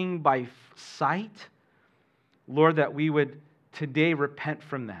walking by sight, Lord, that we would today repent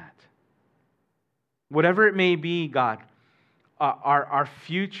from that. Whatever it may be, God, our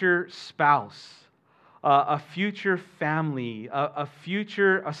future spouse, a future family, a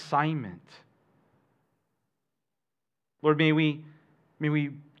future assignment. Lord, may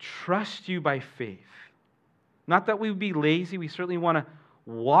we trust You by faith, Not that we would be lazy. We certainly want to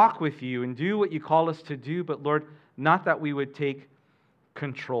walk with you and do what you call us to do, but Lord, not that we would take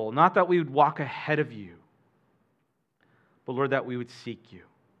control, not that we would walk ahead of you, but Lord, that we would seek you.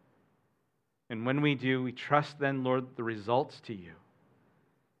 And when we do, we trust then, Lord, the results to you,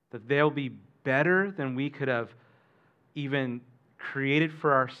 that they'll be better than we could have even created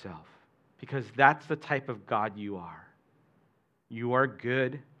for ourselves, because that's the type of God you are. You are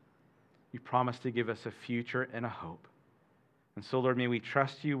good. You promise to give us a future and a hope. And so, Lord, may we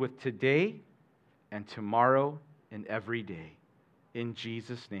trust you with today and tomorrow and every day. In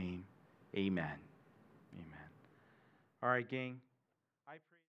Jesus' name, amen. Amen. All right, gang.